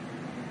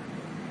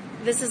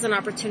this is an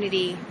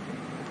opportunity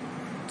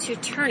to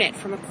turn it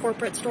from a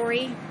corporate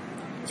story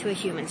to a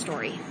human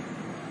story.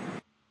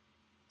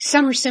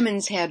 Summer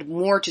Simmons had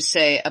more to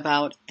say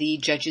about the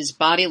judge's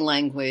body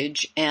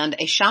language and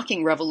a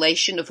shocking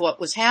revelation of what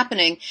was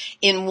happening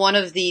in one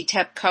of the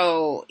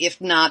TEPCO,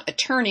 if not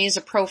attorneys,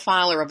 a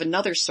profiler of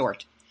another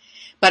sort.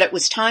 But it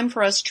was time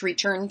for us to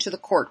return to the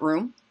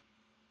courtroom,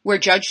 where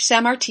Judge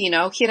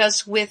Sammartino hit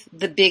us with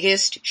the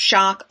biggest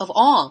shock of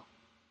all,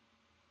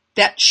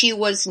 that she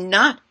was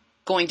not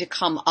going to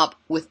come up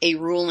with a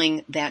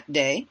ruling that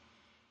day.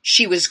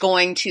 She was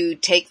going to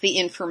take the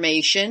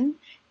information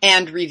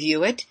and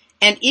review it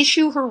and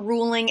issue her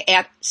ruling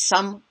at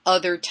some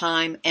other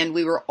time, and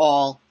we were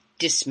all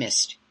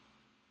dismissed.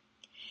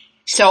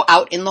 So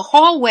out in the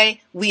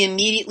hallway, we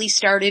immediately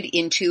started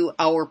into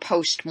our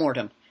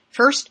post-mortem.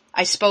 First,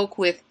 I spoke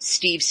with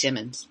Steve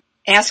Simmons,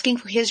 asking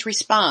for his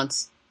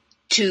response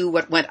to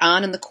what went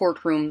on in the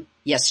courtroom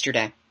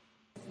yesterday.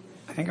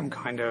 I think I'm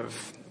kind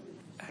of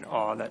at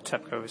awe that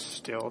TEPCO is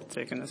still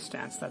taking the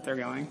stance that they're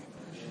going.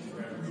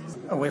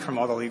 Away from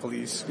all the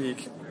legalese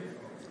speak,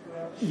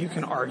 you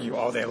can argue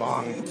all day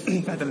long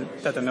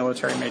that the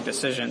military made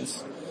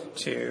decisions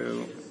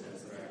to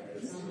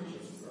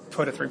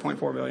put a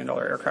 $3.4 billion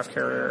aircraft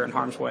carrier in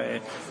harm's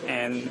way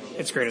and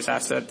its greatest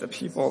asset,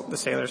 the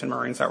sailors and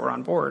Marines that were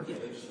on board.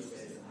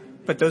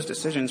 But those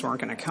decisions weren't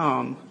going to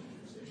come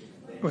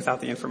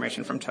without the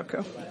information from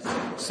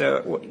TEPCO.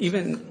 So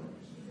even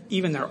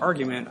their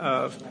argument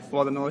of,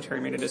 well, the military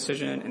made a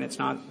decision and it's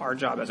not our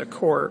job as a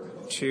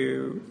court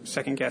to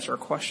second guess or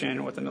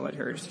question what the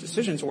military's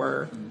decisions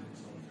were,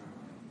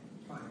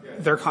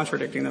 they're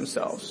contradicting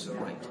themselves.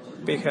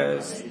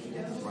 Because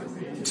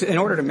in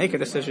order to make a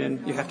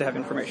decision, you have to have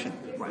information.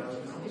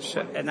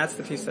 And that's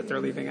the piece that they're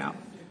leaving out.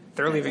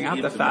 They're leaving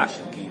out the fact,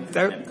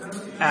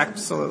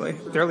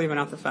 they're leaving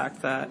out the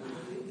fact that,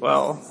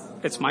 well,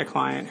 it's my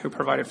client who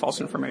provided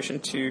false information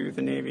to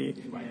the Navy,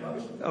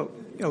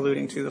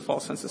 alluding to the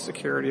false sense of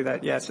security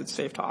that, yes, it's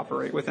safe to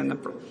operate within the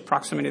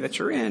proximity that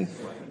you're in.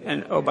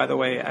 And, oh, by the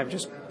way, I've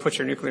just put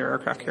your nuclear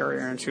aircraft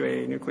carrier into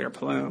a nuclear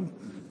plume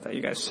that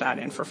you guys sat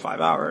in for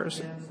 5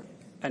 hours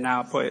and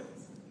now put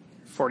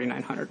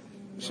 4,900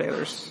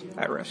 sailors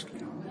at risk.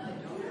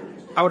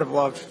 I would have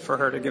loved for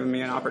her to give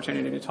me an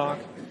opportunity to talk.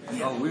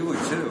 Oh, we would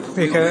too.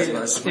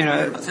 Because,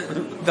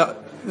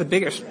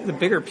 the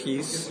bigger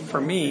piece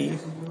for me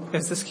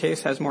is this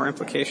case has more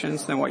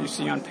implications than what you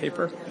see on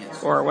paper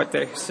or what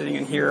they're sitting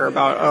in here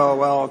about, oh,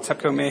 well,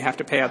 TEPCO may have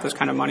to pay out this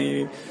kind of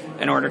money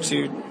in order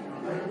to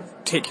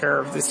take care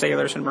of the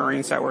sailors and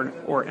Marines that were,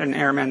 or and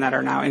airmen that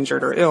are now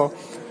injured or ill.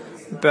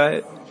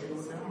 But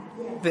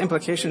the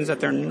implications that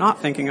they're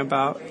not thinking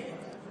about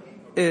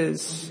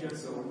is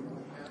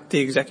the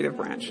executive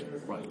branch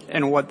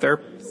and what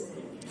their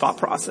thought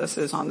process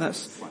is on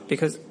this.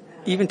 Because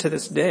even to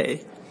this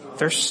day,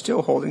 they're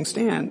still holding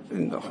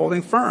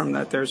firm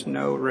that there's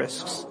no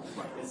risks.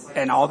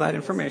 And all that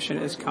information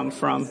has come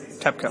from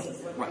TEPCO.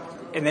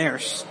 And they are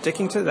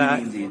sticking to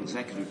that. You mean the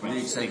executive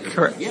branch?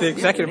 Correct. The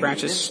executive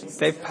branches,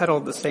 they've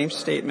peddled the same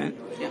statement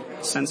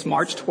since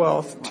March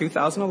 12th,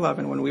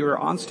 2011, when we were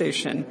on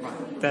station,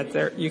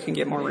 that you can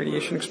get more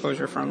radiation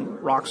exposure from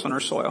rocks on our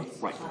soil,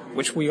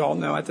 which we all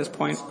know at this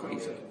point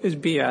is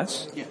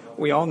BS.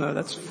 We all know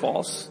that's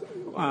false.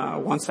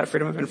 Once that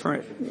Freedom of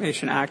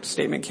Information Act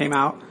statement came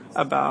out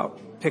about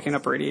picking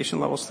up radiation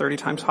levels 30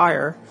 times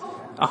higher,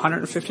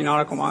 150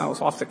 nautical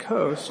miles off the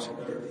coast,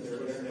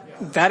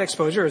 that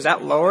exposure, is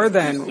that lower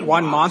than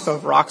 1 month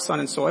of rock, sun,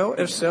 and soil?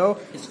 If so,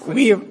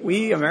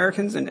 we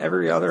Americans and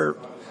every other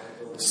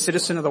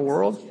citizen of the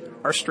world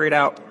are straight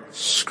out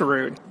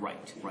screwed. Right.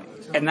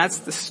 And that's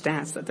the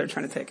stance that they're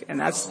trying to take. And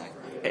that's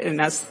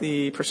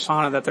the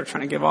persona that they're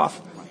trying to give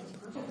off.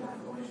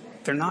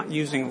 They're not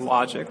using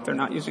logic. They're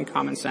not using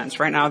common sense.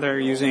 Right now they're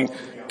using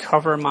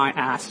cover my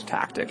ass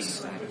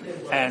tactics.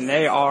 And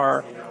they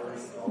are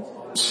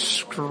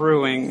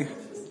screwing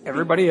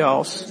everybody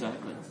else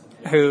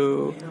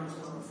who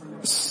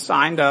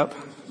signed up,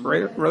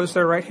 rose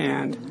their right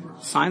hand,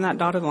 signed that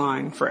dotted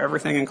line for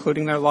everything,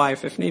 including their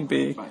life if need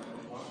be.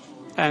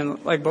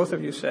 And like both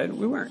of you said,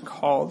 we weren't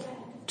called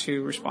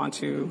to respond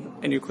to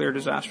a nuclear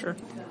disaster.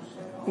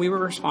 We were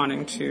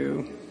responding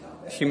to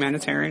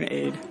humanitarian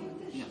aid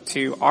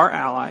to our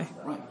ally.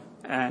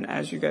 And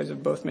as you guys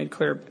have both made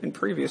clear in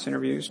previous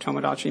interviews,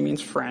 Tomodachi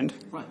means friend.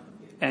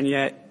 And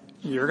yet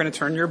you're going to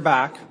turn your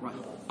back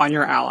on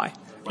your ally.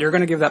 You're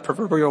going to give that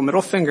proverbial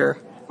middle finger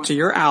to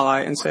your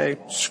ally and say,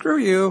 screw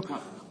you.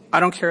 I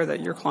don't care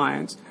that your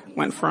clients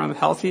went from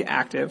healthy,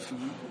 active,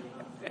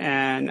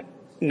 and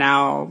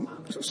now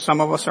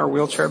some of us are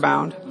wheelchair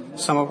bound.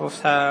 Some of us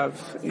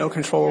have no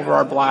control over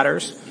our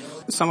bladders.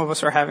 Some of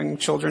us are having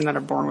children that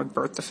are born with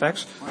birth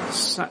defects.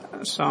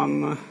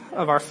 Some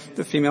of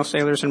the female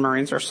sailors and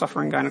Marines are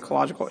suffering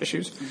gynecological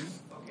issues.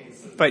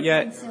 But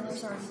yet,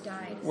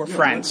 we're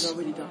friends.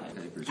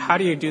 How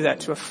do you do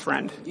that to a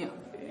friend?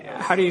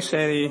 How do you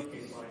say,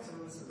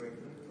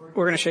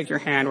 we're going to shake your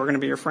hand, we're going to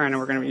be your friend,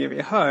 and we're going to give you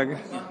a hug,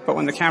 but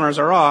when the cameras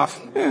are off,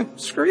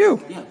 screw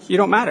you. You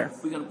don't matter.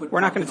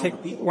 We're not going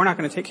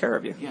to take care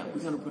of you.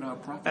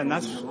 And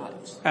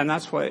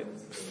that's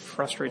what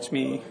frustrates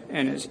me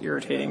and is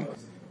irritating.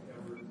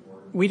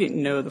 We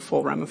didn't know the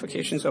full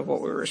ramifications of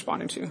what we were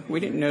responding to. We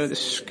didn't know the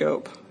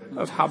scope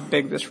of how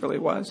big this really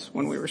was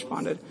when we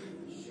responded.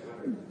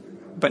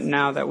 But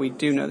now that we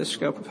do know the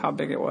scope of how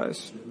big it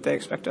was, they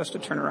expect us to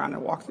turn around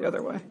and walk the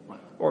other way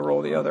or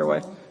roll the other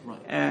way.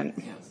 And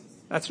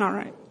that's not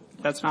right.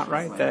 That's not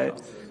right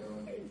that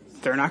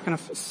they're not going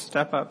to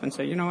step up and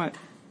say, you know what,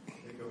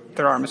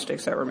 there are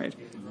mistakes that were made.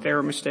 There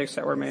were mistakes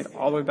that were made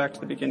all the way back to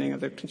the beginning of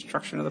the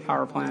construction of the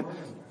power plant,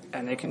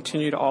 and they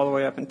continued all the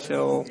way up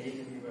until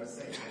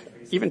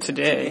even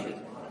today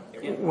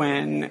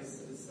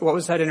what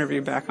was that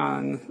interview back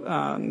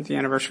on the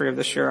anniversary of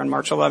this year on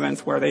March 11th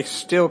where they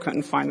still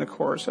couldn't find the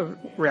cores of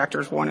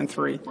reactors 1 and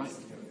 3?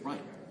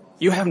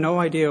 You have no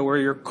idea where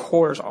your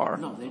cores are.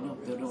 No, they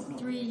don't know.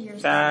 3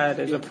 years. That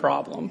is a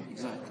problem.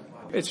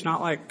 Exactly. It's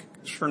not like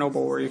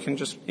Chernobyl where you can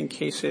just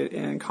encase it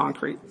in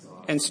concrete.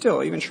 And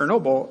still, even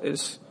Chernobyl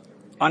is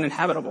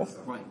uninhabitable.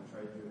 Right.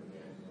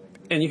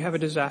 And you have a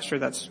disaster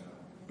that's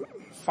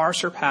far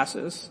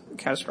surpasses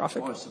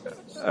catastrophic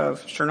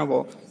of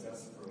Chernobyl.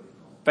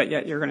 But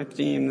yet you're going to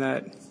deem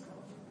that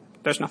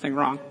there's nothing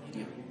wrong.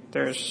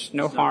 There's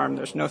no harm.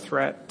 There's no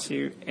threat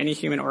to any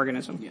human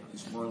organism.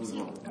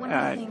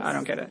 I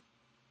don't get it.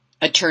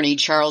 Attorney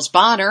Charles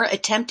Bonner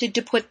attempted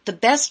to put the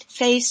best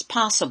face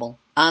possible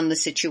on the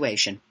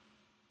situation.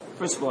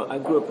 First of all, I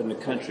grew up in the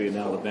country in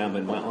Alabama,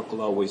 and my uncle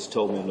always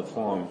told me on the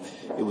farm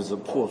it was a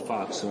poor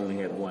fox who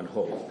only had one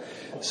hole.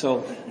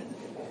 So,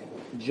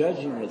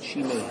 judging that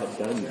she may have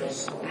done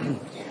this,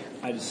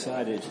 I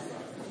decided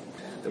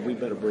that we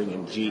better bring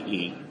in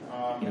GE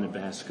and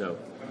Nabasco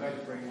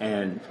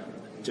and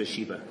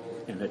Toshiba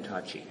and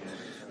Hitachi,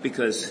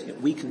 because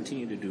we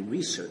continue to do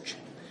research,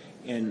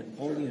 and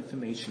all the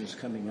information is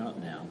coming out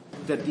now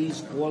that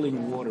these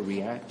boiling water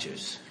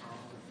reactors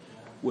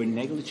were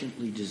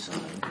negligently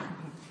designed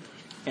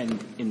and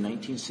in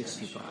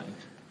 1965,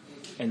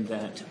 and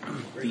that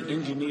the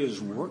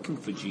engineers working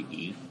for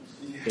GE,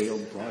 Dale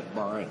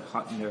Broadbar and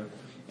Hotner,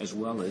 as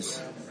well as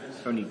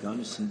Ernie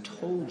Gunderson,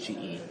 told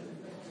GE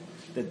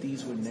that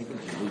these were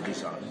negligently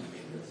designed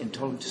and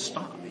told them to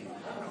stop.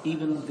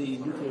 Even the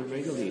nuclear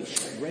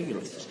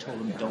regulators told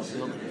them don't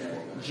build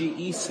it.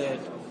 GE said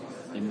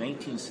in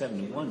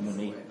 1971 when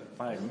they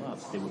fired them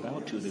up, they were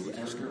about to, they were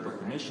asking for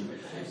permission,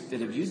 that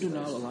if you do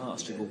not allow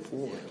us to go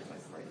forward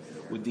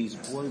with these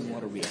boiling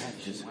water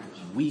reactors,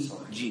 we,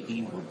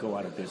 GE, will go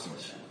out of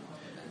business.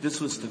 This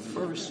was the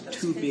first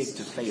too big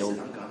to fail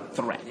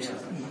threat.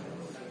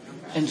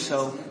 And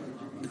so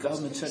the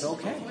government said,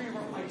 okay.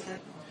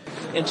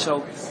 And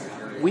so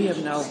we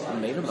have now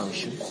made a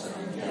motion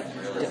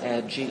to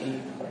add GE,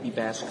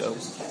 Nabasco,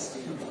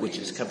 which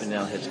is a company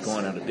now has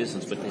gone out of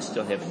business, but they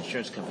still have an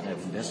insurance company that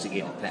have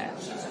investigated that,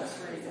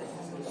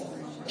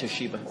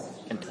 Toshiba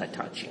and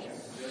Hitachi,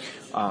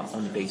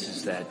 on the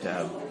basis that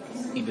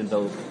even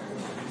though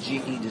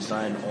GE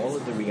designed all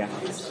of the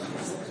reactors,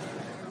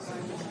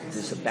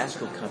 this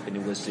Nabasco company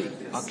was the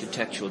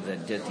architectural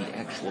that did the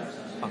actual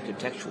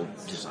architectural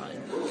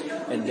design.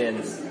 And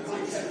then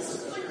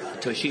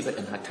Toshiba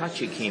and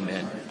Hitachi came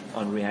in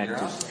on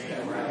reactors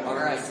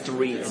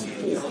 3 and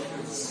 4.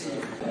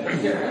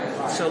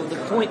 So the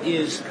point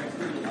is,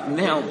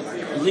 now,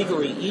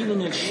 legally,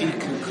 even if she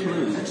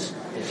concludes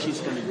that she's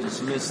going to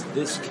dismiss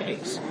this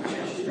case,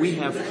 we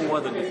have 4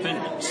 other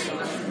defendants.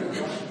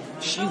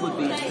 She would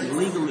be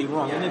legally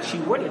wrong. And if she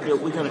were to do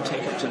it, we're going to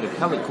take her to the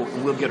appellate court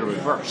and we'll get her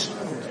reversed.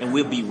 And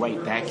we'll be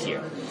right back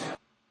here.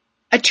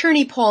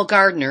 Attorney Paul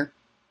Gardner,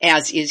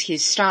 as is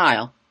his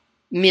style,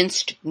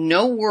 minced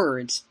no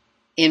words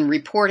in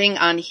reporting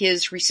on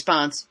his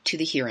response to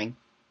the hearing.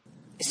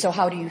 So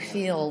how do you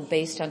feel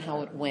based on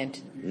how it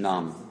went?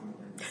 Numb.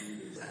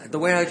 The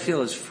way I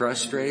feel is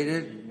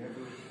frustrated.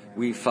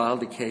 We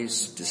filed a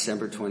case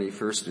December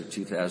 21st of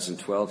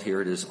 2012.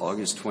 Here it is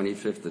August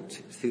 25th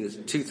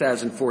of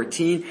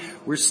 2014.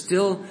 We're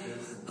still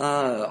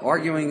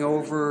arguing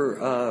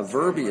over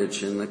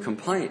verbiage in the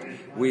complaint.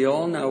 We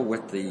all know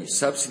what the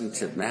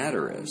substantive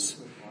matter is,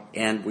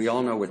 and we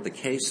all know what the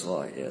case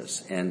law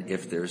is. And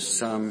if there's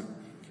some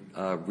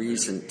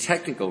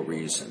technical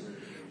reason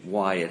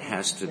why it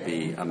has to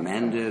be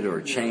amended or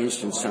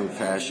changed in some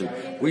fashion,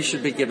 we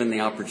should be given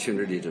the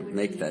opportunity to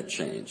make that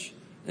change.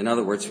 In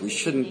other words, we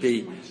shouldn't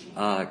be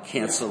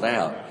canceled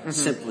out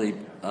simply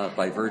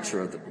by virtue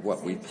of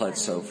what we pled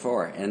so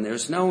far. And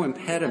there's no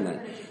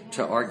impediment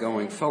to our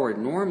going forward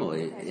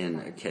normally in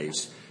a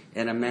case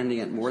and amending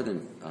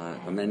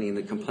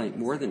the complaint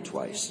more than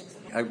twice.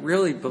 I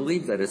really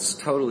believe that it's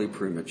totally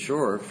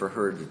premature for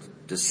her to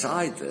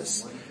decide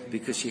this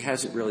because she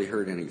hasn't really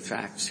heard any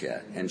facts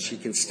yet, and she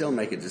can still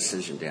make a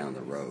decision down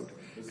the road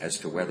as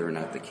to whether or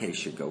not the case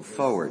should go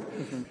forward.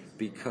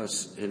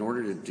 Because in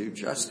order to do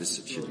justice,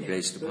 it should be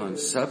based upon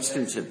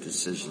substantive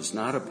decisions,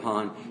 not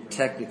upon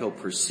technical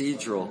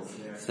procedural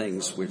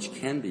things which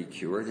can be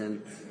cured,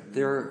 and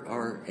there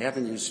are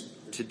avenues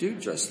to do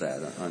just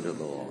that under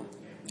the law.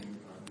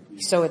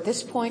 So at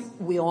this point,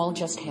 we all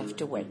just have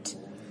to wait.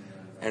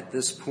 At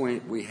this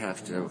point, we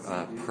have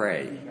to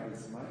pray.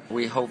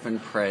 We hope and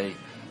pray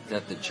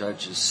that the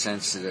judge is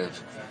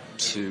sensitive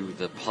to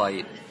the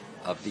plight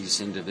of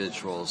these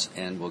individuals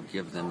and will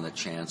give them the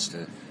chance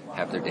to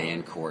have their day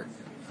in court.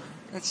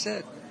 That's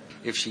it.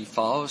 If she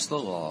follows the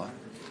law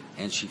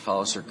and she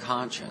follows her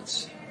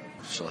conscience,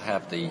 she'll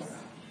have the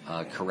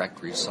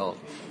correct result.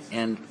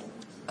 And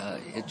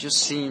it just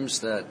seems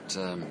that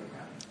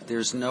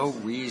there's no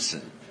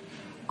reason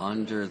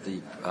under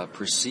the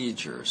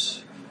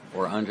procedures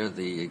or under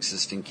the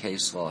existing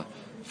case law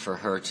for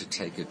her to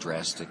take a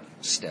drastic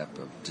step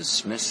of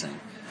dismissing,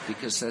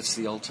 because that's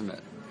the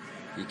ultimate.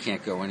 You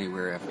can't go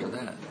anywhere after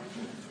that.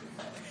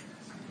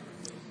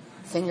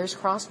 Fingers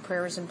crossed,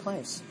 prayers in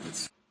place.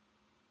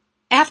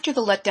 After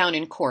the letdown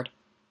in court,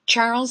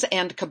 Charles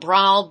and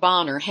Cabral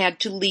Bonner had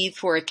to leave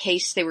for a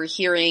case they were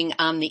hearing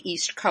on the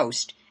East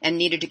Coast and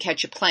needed to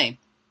catch a plane.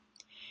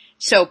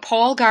 So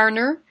Paul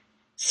Garner,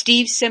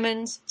 Steve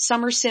Simmons,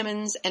 Summer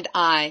Simmons, and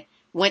I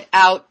went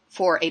out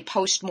for a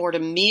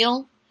post-mortem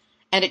meal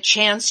and a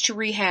chance to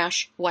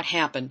rehash what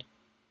happened.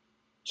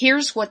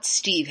 Here's what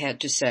Steve had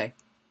to say.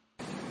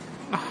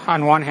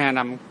 On one hand,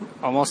 I'm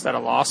almost at a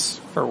loss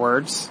for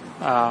words.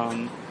 My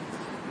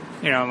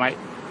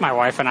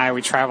wife and I,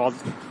 we traveled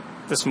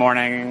this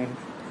morning,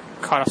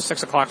 caught a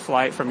 6 o'clock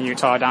flight from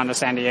Utah down to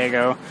San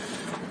Diego,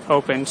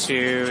 hoping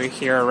to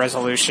hear a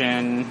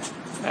resolution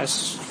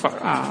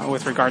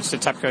with regards to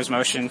TEPCO's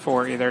motion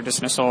for either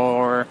dismissal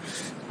or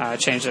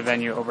change the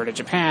venue over to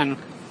Japan.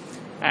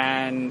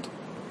 And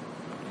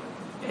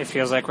it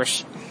feels like I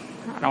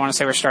don't want to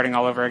say we're starting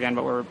all over again,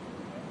 but we're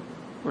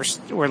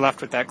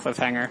left with that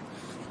cliffhanger.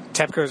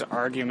 TEPCO's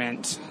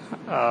argument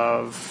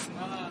of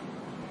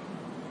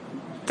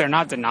they're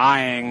not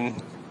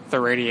denying the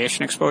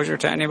radiation exposure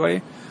to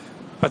anybody,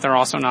 but they're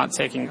also not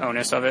taking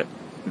onus of it.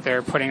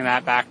 They're putting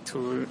that back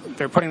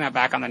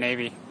on the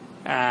Navy,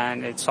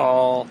 and it's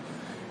all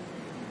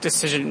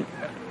decision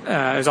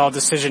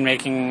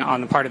making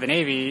on the part of the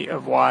Navy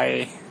of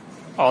why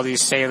all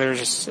these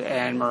sailors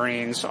and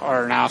Marines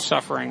are now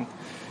suffering,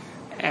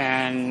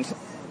 and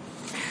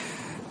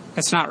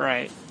it's not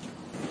right.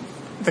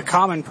 The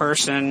common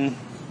person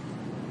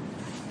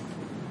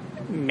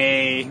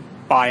may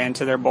buy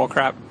into their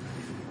bullcrap.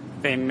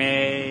 They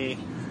may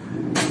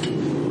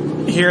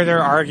hear their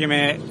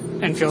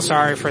argument and feel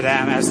sorry for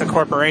them as the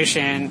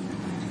corporation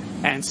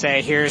and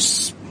say,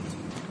 here's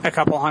a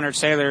couple hundred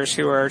sailors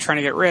who are trying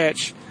to get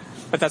rich,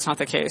 but that's not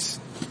the case.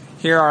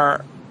 Here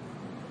are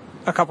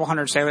a couple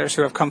hundred sailors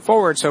who have come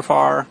forward so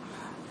far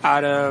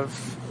out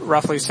of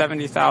roughly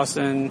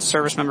 70,000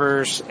 service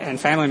members and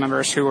family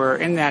members who were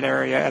in that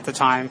area at the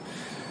time.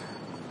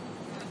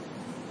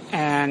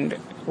 And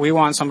we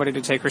want somebody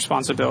to take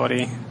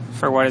responsibility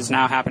for what is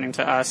now happening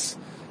to us.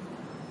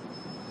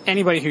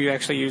 Anybody who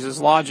actually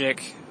uses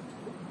logic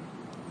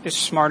is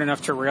smart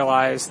enough to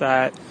realize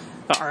that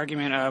the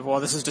argument of, well,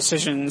 this is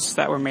decisions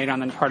that were made on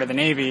the part of the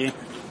Navy,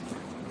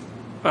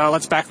 well,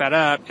 let's back that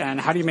up.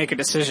 And how do you make a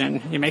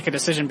decision? You make a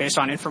decision based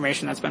on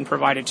information that's been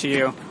provided to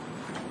you.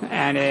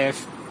 And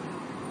if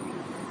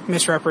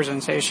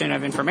misrepresentation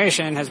of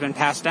information has been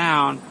passed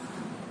down,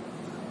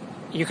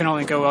 you can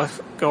only go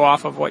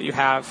off of what you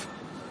have.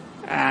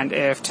 And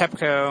if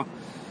TEPCO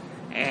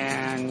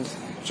and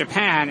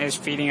Japan is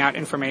feeding out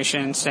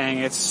information saying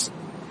it's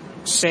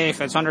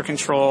safe, it's under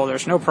control,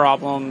 there's no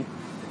problem,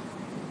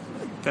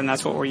 then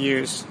that's what we'll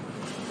use.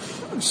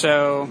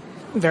 So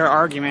their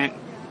argument,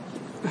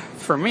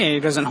 for me,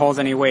 doesn't hold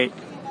any weight.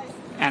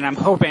 And I'm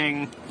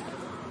hoping,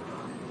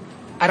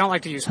 I don't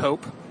like to use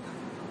hope.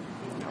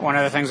 One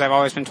of the things I've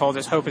always been told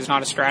is hope is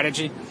not a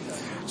strategy.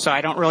 So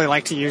I don't really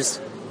like to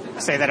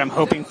say that I'm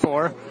hoping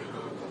for.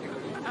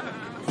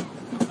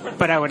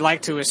 But I would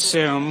like to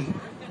assume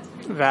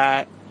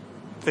that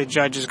the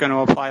judge is going to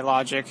apply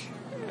logic,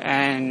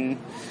 and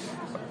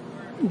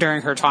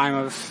during her time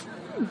of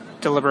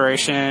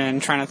deliberation,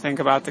 trying to think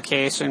about the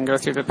case and go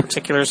through the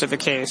particulars of the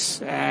case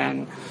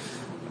and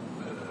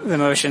the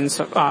motions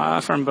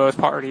from both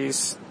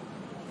parties,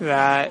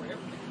 that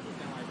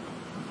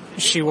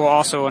she will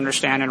also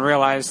understand and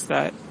realize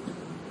that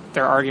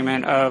their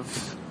argument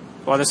of,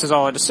 well, this is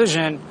all a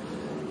decision,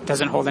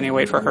 doesn't hold any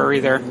weight for her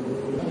either.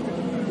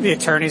 The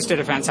attorneys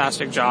did a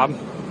fantastic job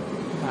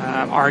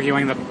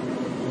arguing the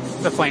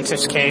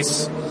plaintiff's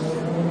case,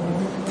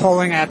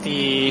 pulling at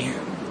the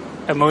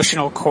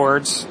emotional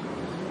chords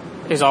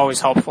is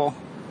always helpful.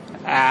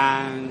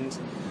 And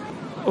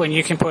when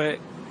you can put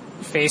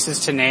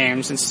faces to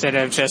names instead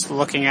of just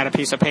looking at a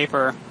piece of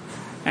paper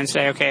and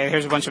say, okay,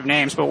 here's a bunch of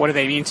names, but what do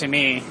they mean to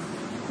me?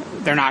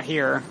 They're not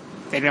here.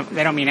 They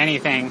don't mean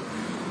anything.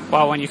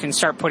 Well, when you can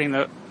start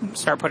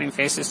putting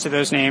faces to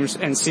those names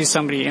and see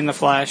somebody in the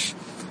flesh,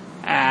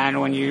 and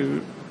when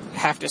you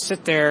have to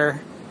sit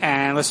there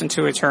and listen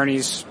to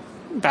attorneys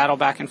battle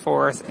back and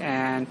forth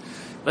and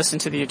listen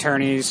to the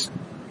attorneys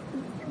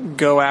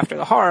go after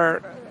the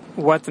heart,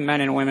 what the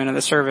men and women of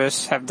the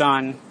service have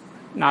done,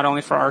 not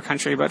only for our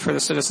country, but for the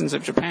citizens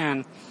of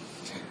Japan.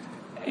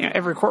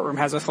 Every courtroom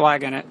has a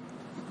flag in it.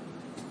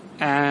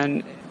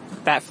 And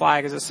that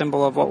flag is a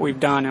symbol of what we've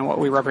done and what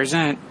we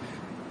represent.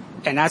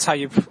 And that's how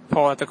you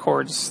pull at the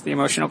cords, the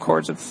emotional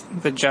cords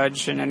of the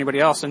judge and anybody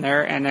else in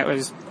there. And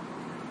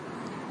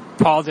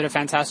Paul did a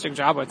fantastic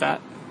job with that.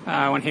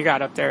 When he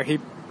got up there, he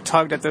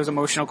tugged at those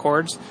emotional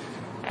cords.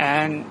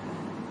 And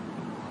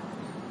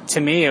to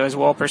me, it was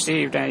well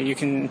perceived. You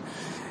can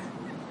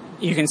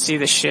see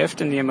the shift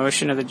in the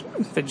emotion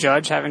of the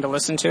judge having to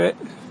listen to it.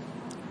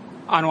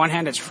 On one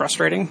hand, it's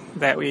frustrating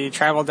that we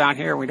traveled down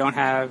here and we don't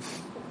have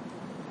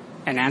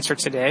an answer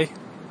today.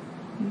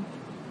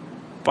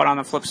 But on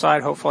the flip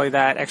side, hopefully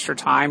that extra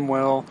time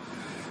will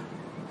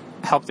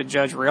help the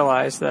judge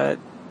realize that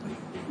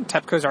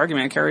TEPCO's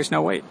argument carries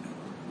no weight.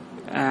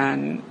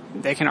 And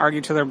they can argue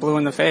till they're blue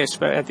in the face,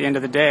 but at the end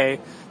of the day,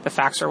 the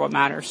facts are what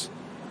matters.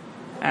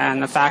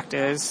 And the fact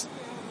is,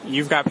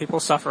 you've got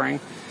people suffering.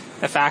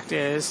 The fact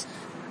is,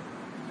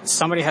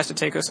 somebody has to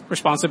take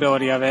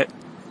responsibility of it.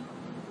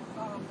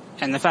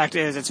 And the fact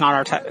is, it's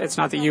not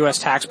the U.S.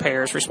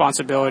 taxpayers'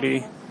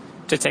 responsibility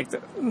to take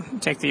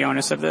the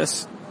onus of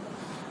this.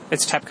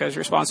 It's TEPCO's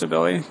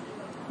responsibility.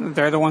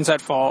 They're the ones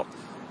at fault.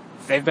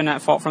 They've been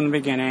at fault from the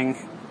beginning,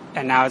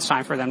 and now it's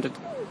time for them to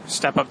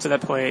step up to the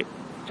plate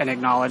and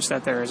acknowledge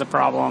that there is a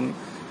problem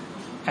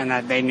and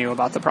that they knew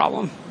about the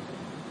problem.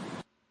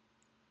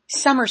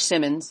 Summer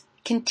Simmons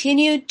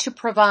continued to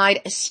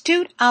provide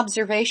astute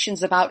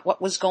observations about what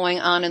was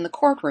going on in the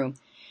courtroom,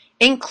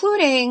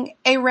 including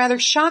a rather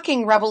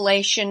shocking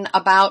revelation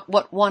about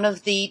what one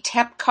of the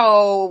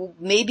TEPCO,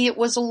 maybe it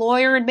was a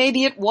lawyer and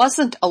maybe it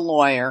wasn't a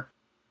lawyer,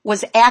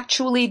 was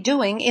actually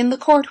doing in the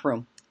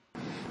courtroom.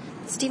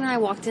 Steve and I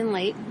walked in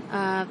late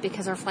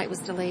because our flight was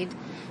delayed.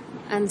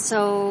 And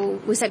so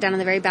we sat down in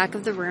the very back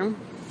of the room.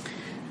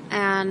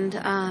 And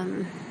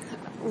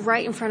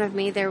right in front of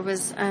me there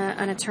was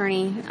an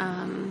attorney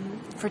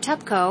for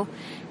TEPCO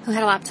who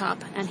had a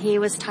laptop. And he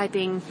was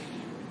typing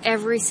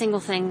every single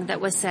thing that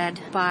was said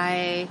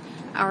by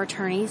our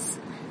attorneys.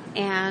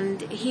 And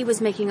he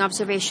was making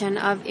observation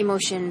of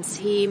emotions.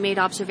 He made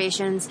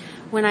observations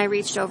when I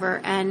reached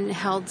over and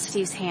held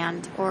Steve's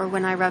hand, or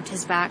when I rubbed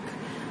his back,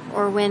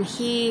 or when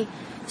he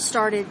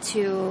started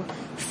to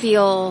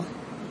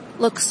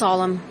look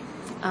solemn,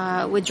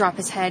 would drop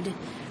his head.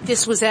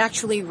 This was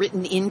actually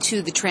written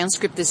into the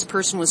transcript this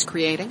person was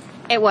creating?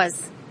 It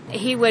was.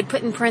 He would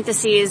put in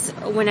parentheses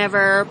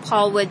whenever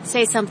Paul would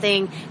say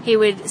something, he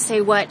would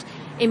say what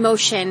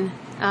emotion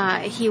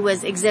he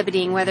was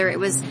exhibiting, whether it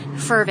was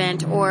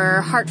fervent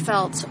or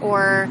heartfelt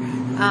or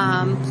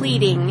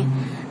pleading.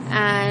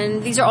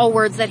 And these are all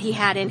words that he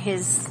had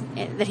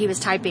that he was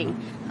typing.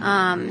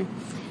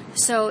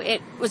 So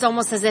it was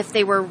almost as if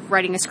they were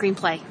writing a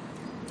screenplay.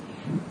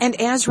 And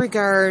as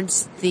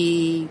regards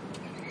the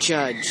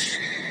judge,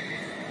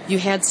 you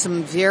had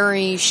some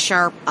very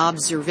sharp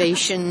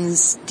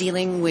observations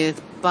dealing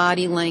with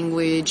body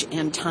language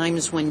and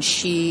times when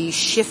she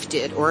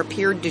shifted or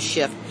appeared to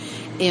shift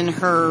in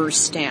her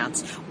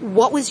stance.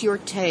 What was your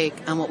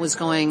take on what was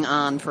going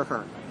on for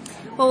her?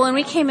 Well, when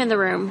we came in the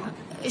room,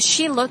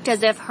 she looked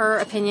as if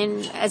her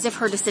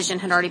decision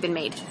had already been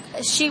made.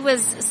 She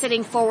was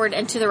sitting forward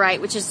and to the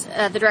right, which is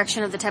the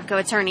direction of the TEPCO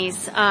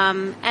attorneys,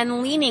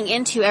 and leaning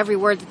into every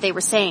word that they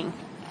were saying.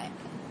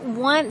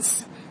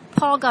 Once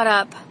Paul got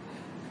up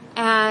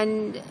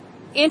and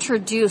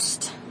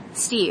introduced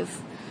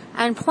Steve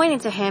and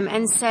pointed to him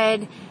and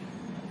said,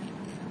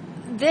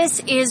 "This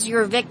is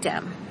your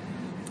victim,"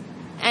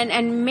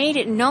 and made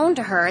it known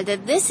to her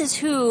that this is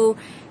who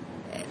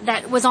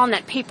that was on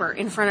that paper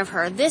in front of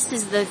her. This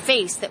is the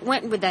face that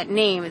went with that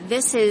name.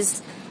 This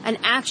is an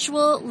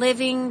actual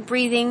living,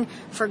 breathing,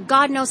 for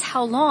God knows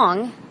how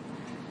long,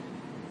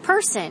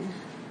 person.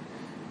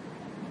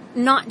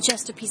 Not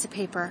just a piece of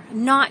paper.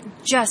 Not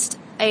just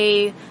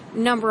a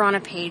number on a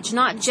page.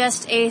 Not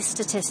just a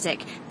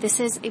statistic.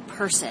 This is a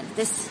person.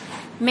 This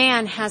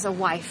man has a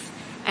wife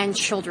and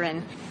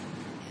children.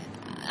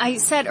 I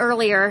said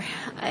earlier,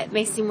 it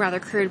may seem rather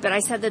crude, but I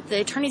said that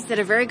the attorneys did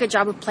a very good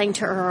job of playing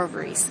to her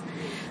ovaries.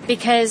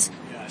 Because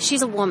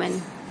she's a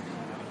woman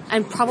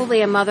and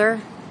probably a mother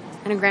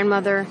and a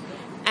grandmother,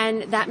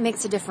 and that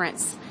makes a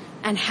difference.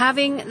 And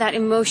having that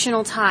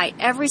emotional tie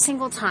every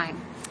single time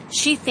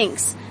she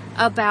thinks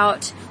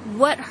about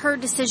what her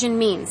decision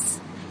means,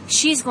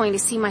 she's going to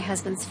see my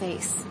husband's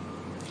face.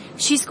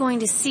 She's going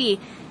to see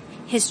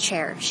his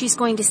chair. She's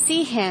going to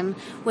see him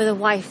with a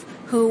wife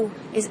who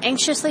is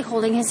anxiously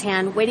holding his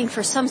hand, waiting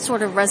for some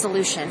sort of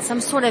resolution, some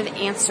sort of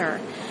answer.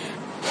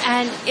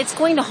 And it's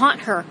going to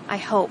haunt her, I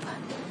hope.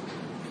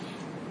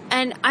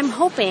 And I'm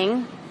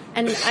hoping,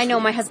 and I know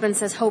my husband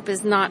says hope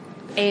is not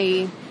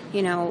a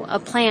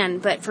plan,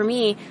 but for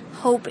me,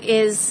 hope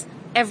is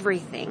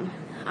everything.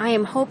 I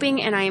am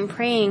hoping and I am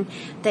praying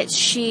that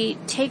she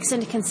takes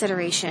into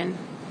consideration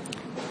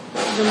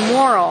the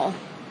moral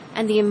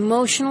and the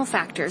emotional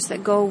factors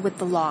that go with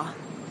the law.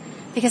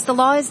 Because the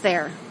law is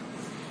there,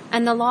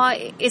 and the law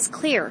is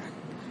clear,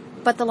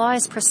 but the law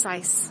is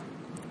precise.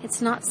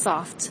 It's not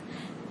soft,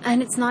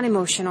 and it's not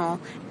emotional.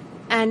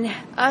 And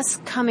us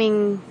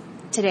coming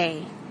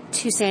today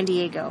to San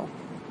Diego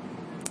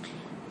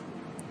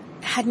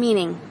had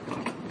meaning.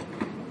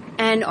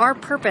 And our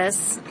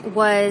purpose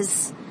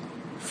was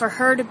for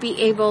her to be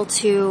able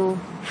to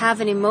have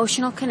an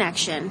emotional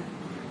connection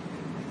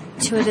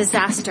to a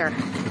disaster.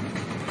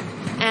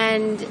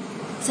 And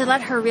to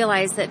let her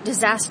realize that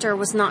disaster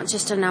was not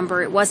just a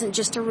number. It wasn't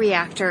just a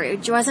reactor.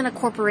 It wasn't a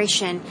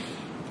corporation.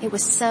 It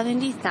was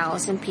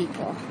 70,000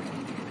 people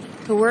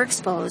who were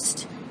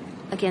exposed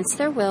against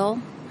their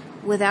will,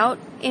 without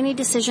any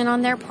decision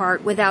on their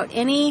part, without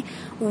any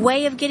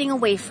way of getting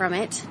away from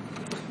it.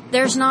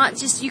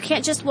 You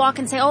can't just walk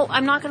and say, oh,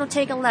 I'm not going to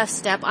take a left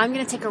step. I'm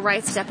going to take a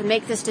right step and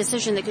make this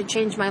decision that could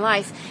change my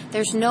life.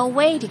 There's no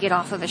way to get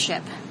off of a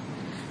ship.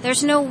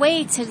 There's no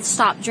way to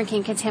stop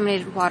drinking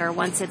contaminated water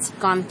once it's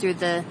gone through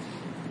the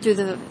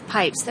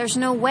pipes. There's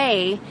no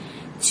way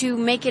to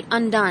make it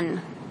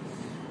undone.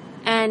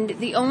 And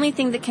the only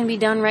thing that can be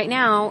done right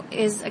now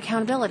is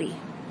accountability.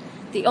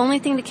 The only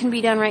thing that can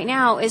be done right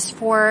now is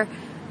for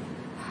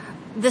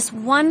this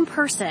one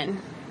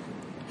person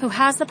who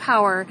has the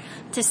power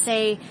to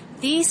say,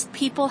 these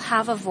people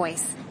have a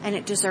voice and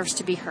it deserves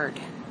to be heard.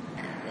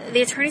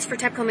 The attorneys for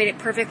TEPCO made it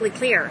perfectly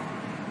clear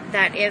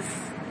that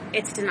if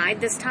it's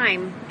denied this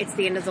time, it's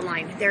the end of the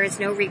line. There is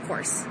no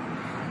recourse.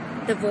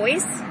 The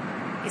voice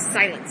is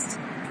silenced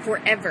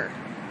forever.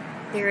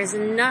 There is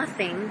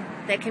nothing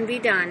that can be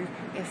done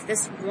if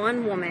this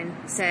one woman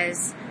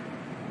says,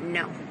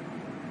 no,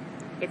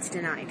 it's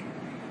denied.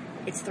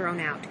 It's thrown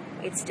out.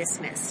 It's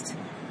dismissed.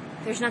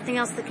 There's nothing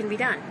else that can be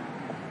done.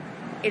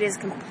 It is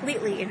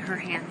completely in her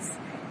hands,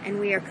 and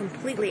we are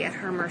completely at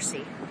her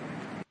mercy.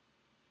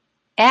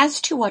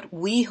 As to what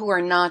we who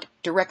are not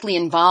directly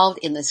involved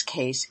in this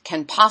case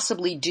can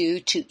possibly do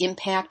to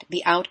impact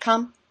the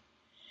outcome,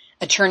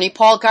 Attorney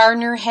Paul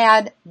Gardner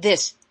had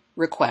this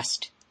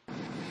request.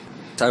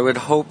 I would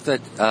hope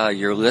that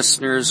your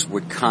listeners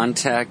would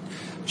contact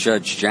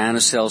Judge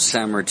Janice L.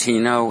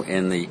 Sammartino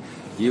in the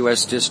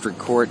U.S. District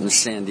Court in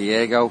San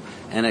Diego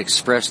and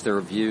express their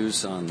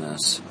views on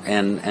this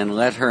and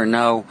let her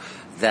know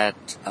that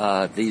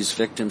these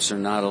victims are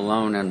not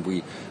alone, and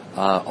we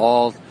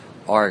all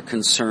are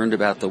concerned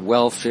about the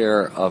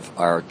welfare of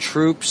our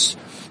troops.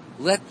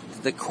 Let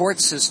the court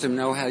system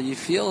know how you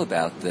feel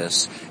about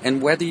this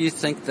and whether you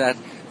think that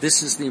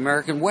this is the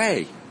American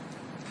way.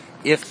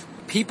 If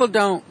people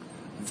don't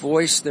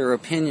voice their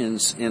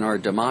opinions in our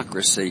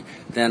democracy,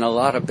 then a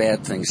lot of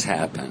bad things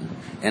happen,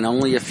 and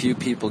only a few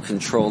people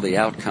control the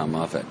outcome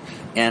of it.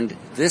 And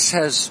this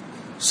has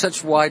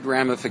such wide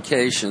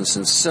ramifications,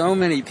 and so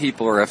many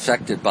people are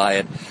affected by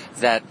it,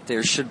 that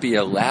there should be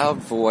a loud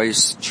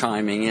voice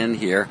chiming in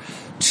here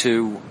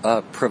to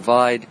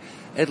provide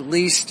at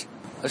least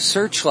a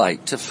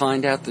searchlight to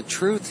find out the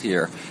truth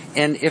here.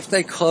 And if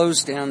they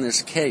close down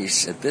this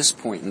case at this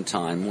point in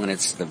time, when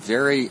it's the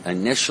very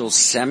initial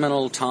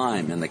seminal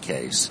time in the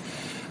case,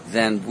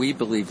 then we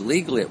believe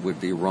legally it would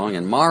be wrong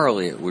and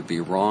morally it would be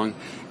wrong,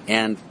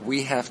 and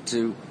we have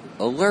to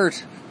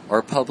alert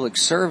our public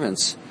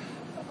servants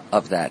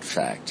of that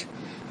fact.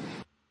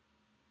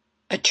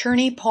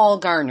 Attorney Paul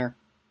Gardner.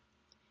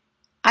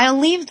 I'll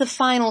leave the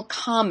final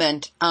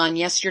comment on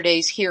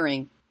yesterday's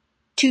hearing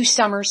to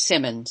Summer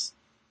Simmons.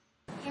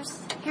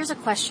 Here's a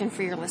question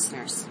for your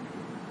listeners.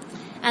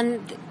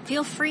 And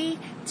feel free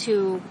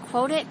to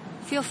quote it.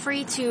 Feel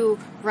free to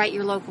write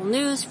your local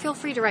news. Feel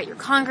free to write your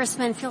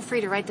congressman. Feel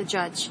free to write the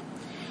judge.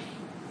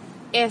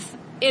 If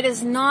it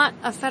is not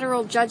a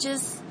federal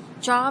judge's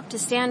job to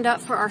stand up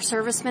for our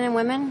servicemen and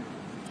women,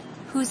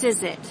 whose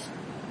is it?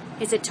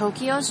 Is it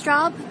Tokyo's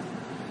job?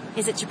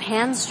 Is it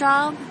Japan's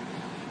job?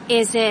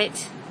 Is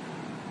it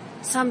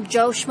some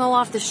Joe Schmo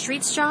off the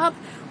street's job?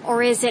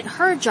 Or is it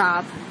her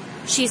job?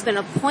 She's been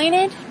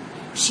appointed.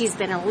 She's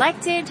been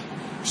elected.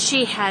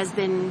 She has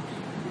been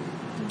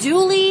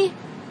duly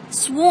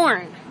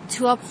sworn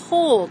to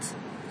uphold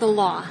the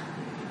law.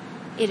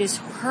 It is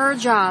her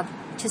job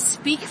to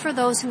speak for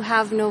those who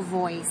have no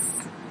voice.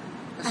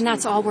 And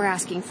that's all we're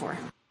asking for.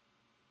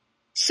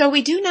 So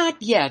we do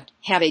not yet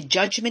have a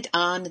judgment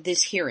on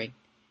this hearing,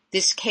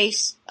 this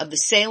case of the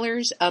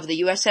sailors of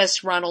the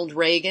USS Ronald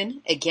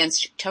Reagan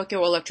against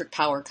Tokyo Electric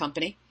Power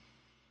Company,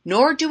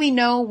 nor do we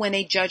know when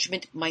a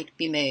judgment might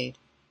be made.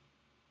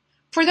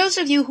 For those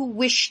of you who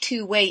wish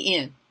to weigh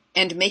in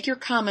and make your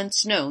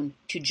comments known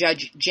to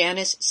Judge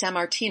Janice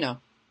Sammartino,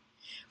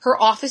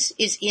 her office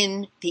is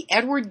in the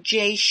Edward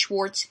J.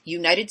 Schwartz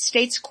United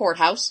States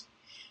Courthouse,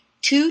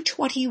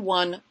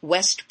 221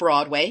 West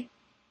Broadway,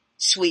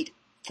 Suite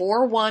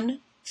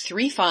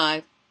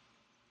 4135,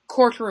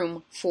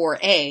 Courtroom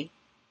 4A,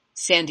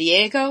 San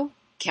Diego,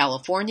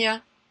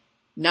 California,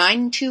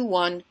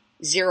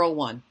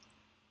 92101.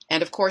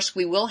 And of course,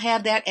 we will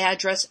have that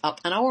address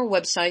up on our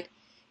website,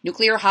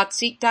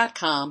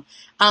 nuclearhotseat.com,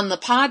 on the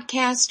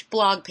podcast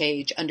blog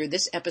page under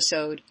this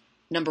episode,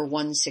 number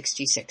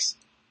 166.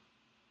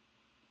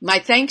 My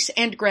thanks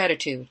and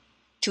gratitude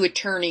to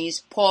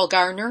attorneys Paul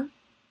Gardner,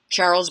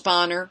 Charles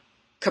Bonner,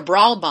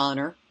 Cabral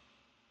Bonner,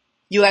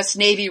 U.S.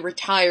 Navy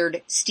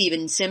retired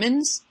Stephen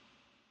Simmons,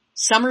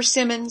 Summer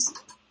Simmons,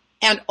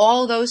 and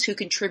all those who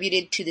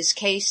contributed to this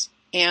case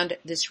and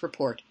this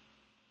report.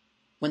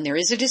 When there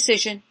is a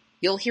decision,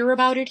 you'll hear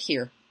about it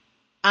here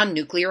on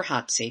Nuclear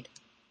Hot Seat.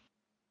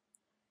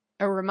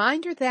 A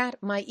reminder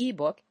that my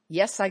ebook,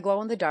 Yes, I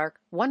Glow in the Dark,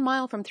 1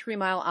 Mile from 3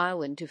 Mile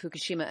Island to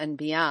Fukushima and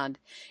Beyond,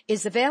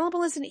 is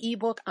available as an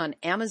ebook on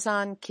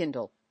Amazon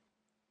Kindle.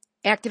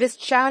 Activist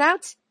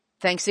shoutouts.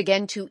 Thanks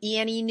again to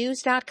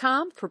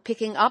ENEnews.com for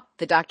picking up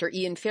the Dr.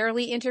 Ian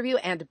Fairley interview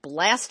and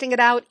blasting it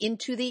out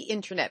into the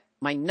internet.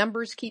 My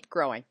numbers keep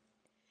growing.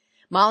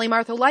 Molly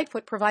Martha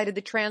Lightfoot provided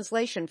the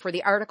translation for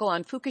the article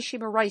on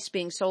Fukushima rice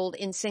being sold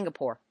in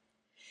Singapore.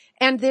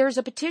 And there's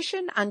a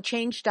petition on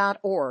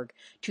change.org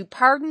to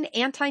pardon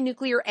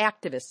anti-nuclear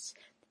activists,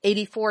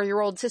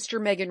 84-year-old Sister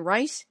Megan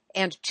Rice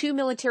and 2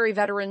 military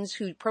veterans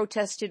who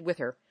protested with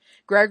her,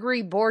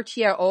 Gregory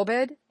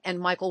Bortier-Obed and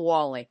Michael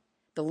Wally.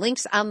 The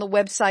link's on the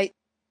website.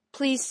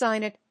 Please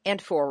sign it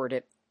and forward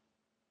it.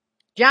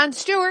 Jon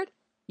Stewart,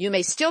 you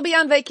may still be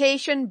on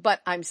vacation, but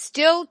I'm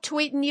still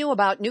tweeting you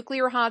about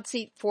Nuclear Hot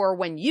Seat for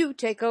when you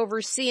take over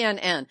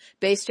CNN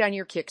based on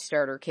your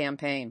Kickstarter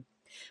campaign.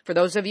 For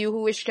those of you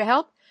who wish to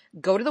help,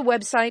 go to the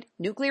website,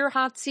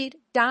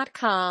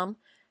 nuclearhotseat.com,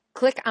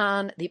 click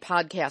on the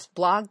podcast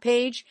blog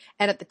page,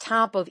 and at the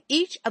top of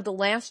each of the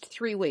last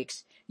 3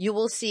 weeks, you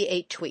will see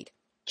a tweet.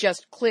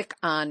 Just click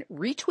on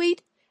retweet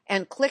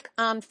and click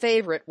on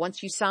favorite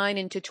once you sign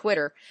into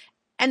Twitter,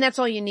 and that's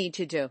all you need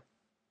to do.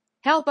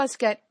 Help us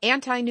get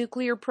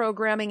anti-nuclear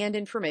programming and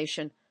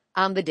information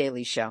on The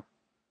Daily Show.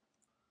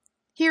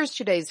 Here's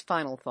today's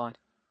final thought.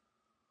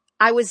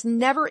 I was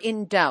never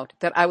in doubt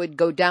that I would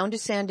go down to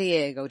San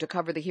Diego to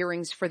cover the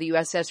hearings for the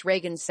USS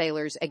Reagan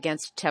sailors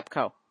against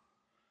TEPCO.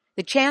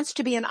 The chance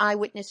to be an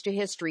eyewitness to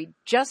history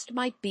just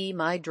might be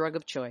my drug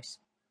of choice.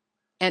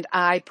 And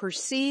I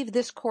perceive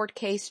this court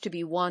case to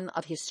be one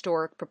of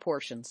historic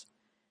proportions.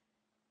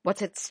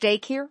 What's at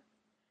stake here?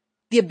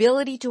 The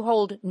ability to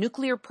hold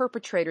nuclear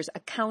perpetrators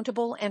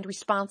accountable and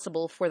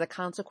responsible for the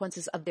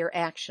consequences of their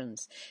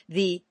actions,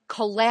 the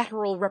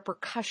collateral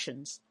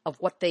repercussions of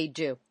what they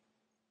do.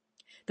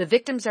 The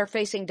victims are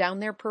facing down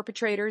their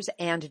perpetrators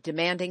and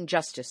demanding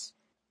justice.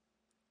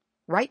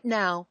 Right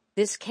now,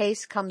 this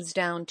case comes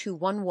down to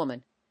one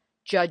woman,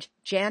 Judge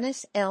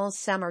Janice L.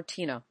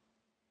 Sammartino.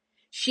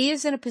 She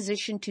is in a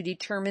position to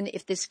determine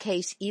if this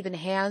case even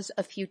has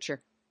a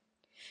future.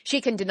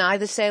 She can deny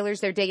the sailors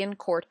their day in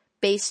court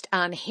based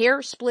on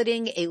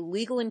hair-splitting a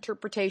legal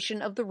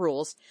interpretation of the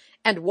rules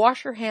and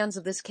wash her hands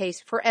of this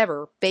case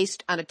forever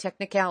based on a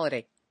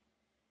technicality.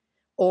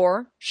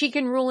 Or she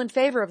can rule in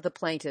favor of the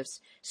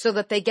plaintiffs so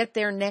that they get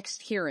their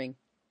next hearing,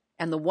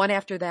 and the one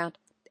after that,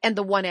 and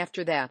the one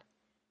after that,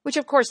 which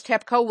of course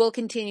TEPCO will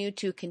continue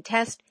to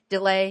contest,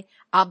 delay,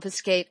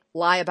 obfuscate,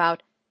 lie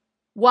about,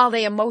 while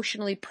they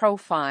emotionally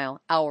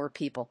profile our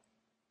people.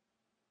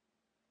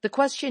 The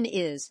question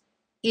is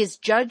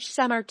Judge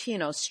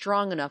Sammartino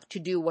strong enough to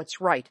do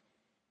what's right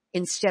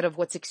instead of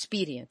what's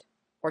expedient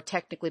or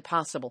technically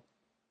possible?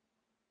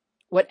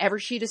 Whatever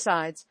she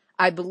decides,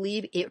 I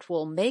believe it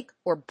will make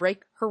or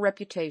break her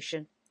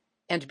reputation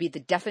and be the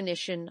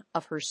definition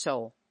of her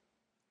soul.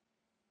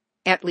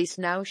 At least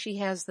now she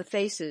has the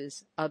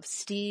faces of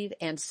Steve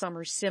and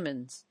Summer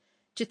Simmons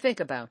to think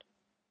about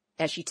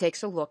as she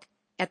takes a look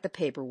at the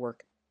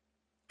paperwork.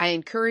 I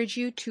encourage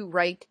you to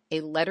write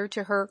a letter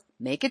to her,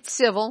 make it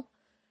civil,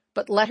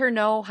 but let her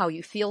know how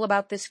you feel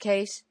about this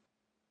case,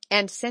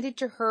 and send it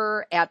to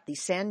her at the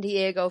San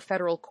Diego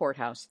Federal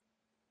Courthouse.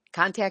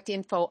 Contact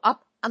info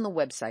up on the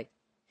website.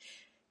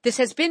 This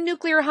has been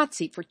Nuclear Hot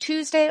Seat for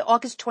Tuesday,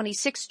 August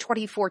 26,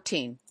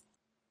 2014.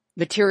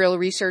 Material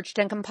researched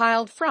and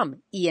compiled from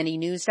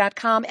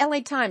ENEnews.com, LA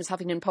Times,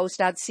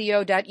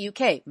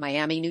 HuffingtonPost.co.uk,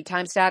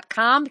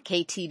 MiamiNewTimes.com,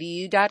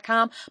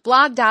 KTVU.com,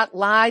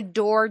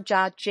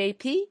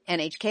 blog.livedoor.jp,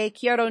 NHK,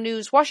 Kyoto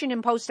News,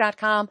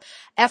 WashingtonPost.com,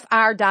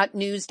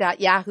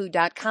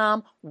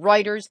 fr.news.yahoo.com,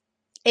 Reuters,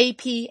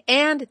 AP,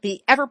 and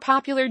the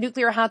ever-popular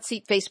Nuclear Hot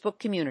Seat Facebook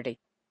community.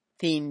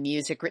 Theme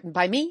music written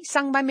by me,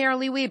 sung by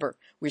Marilee Weber.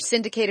 We're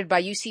syndicated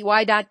by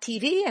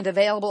UCY.tv and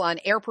available on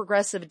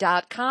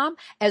airprogressive.com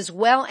as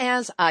well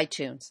as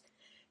iTunes.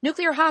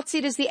 Nuclear Hot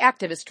Seat is the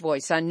activist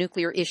voice on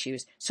nuclear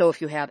issues, so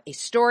if you have a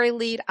story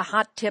lead, a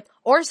hot tip,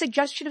 or a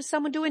suggestion of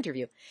someone to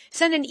interview,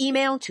 send an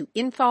email to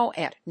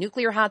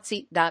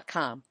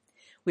info@nuclearhotseat.com.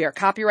 We are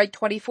copyright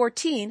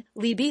 2014,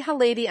 Libby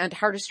Halevi and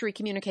Hardestry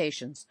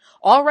Communications.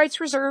 All rights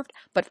reserved,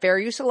 but fair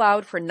use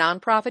allowed for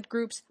nonprofit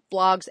groups,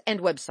 blogs,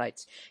 and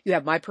websites. You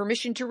have my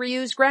permission to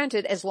reuse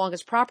granted as long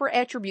as proper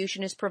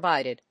attribution is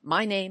provided.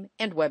 My name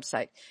and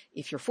website.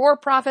 If you're for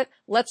profit,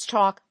 let's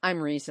talk.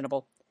 I'm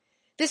reasonable.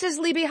 This is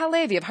Libby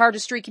Halevi of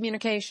Hardestry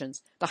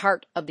Communications, the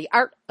heart of the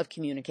art of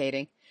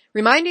communicating,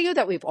 reminding you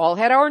that we've all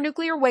had our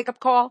nuclear wake-up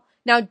call.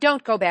 Now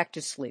don't go back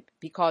to sleep,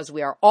 because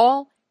we are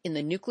all in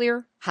the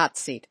nuclear hot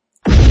seat.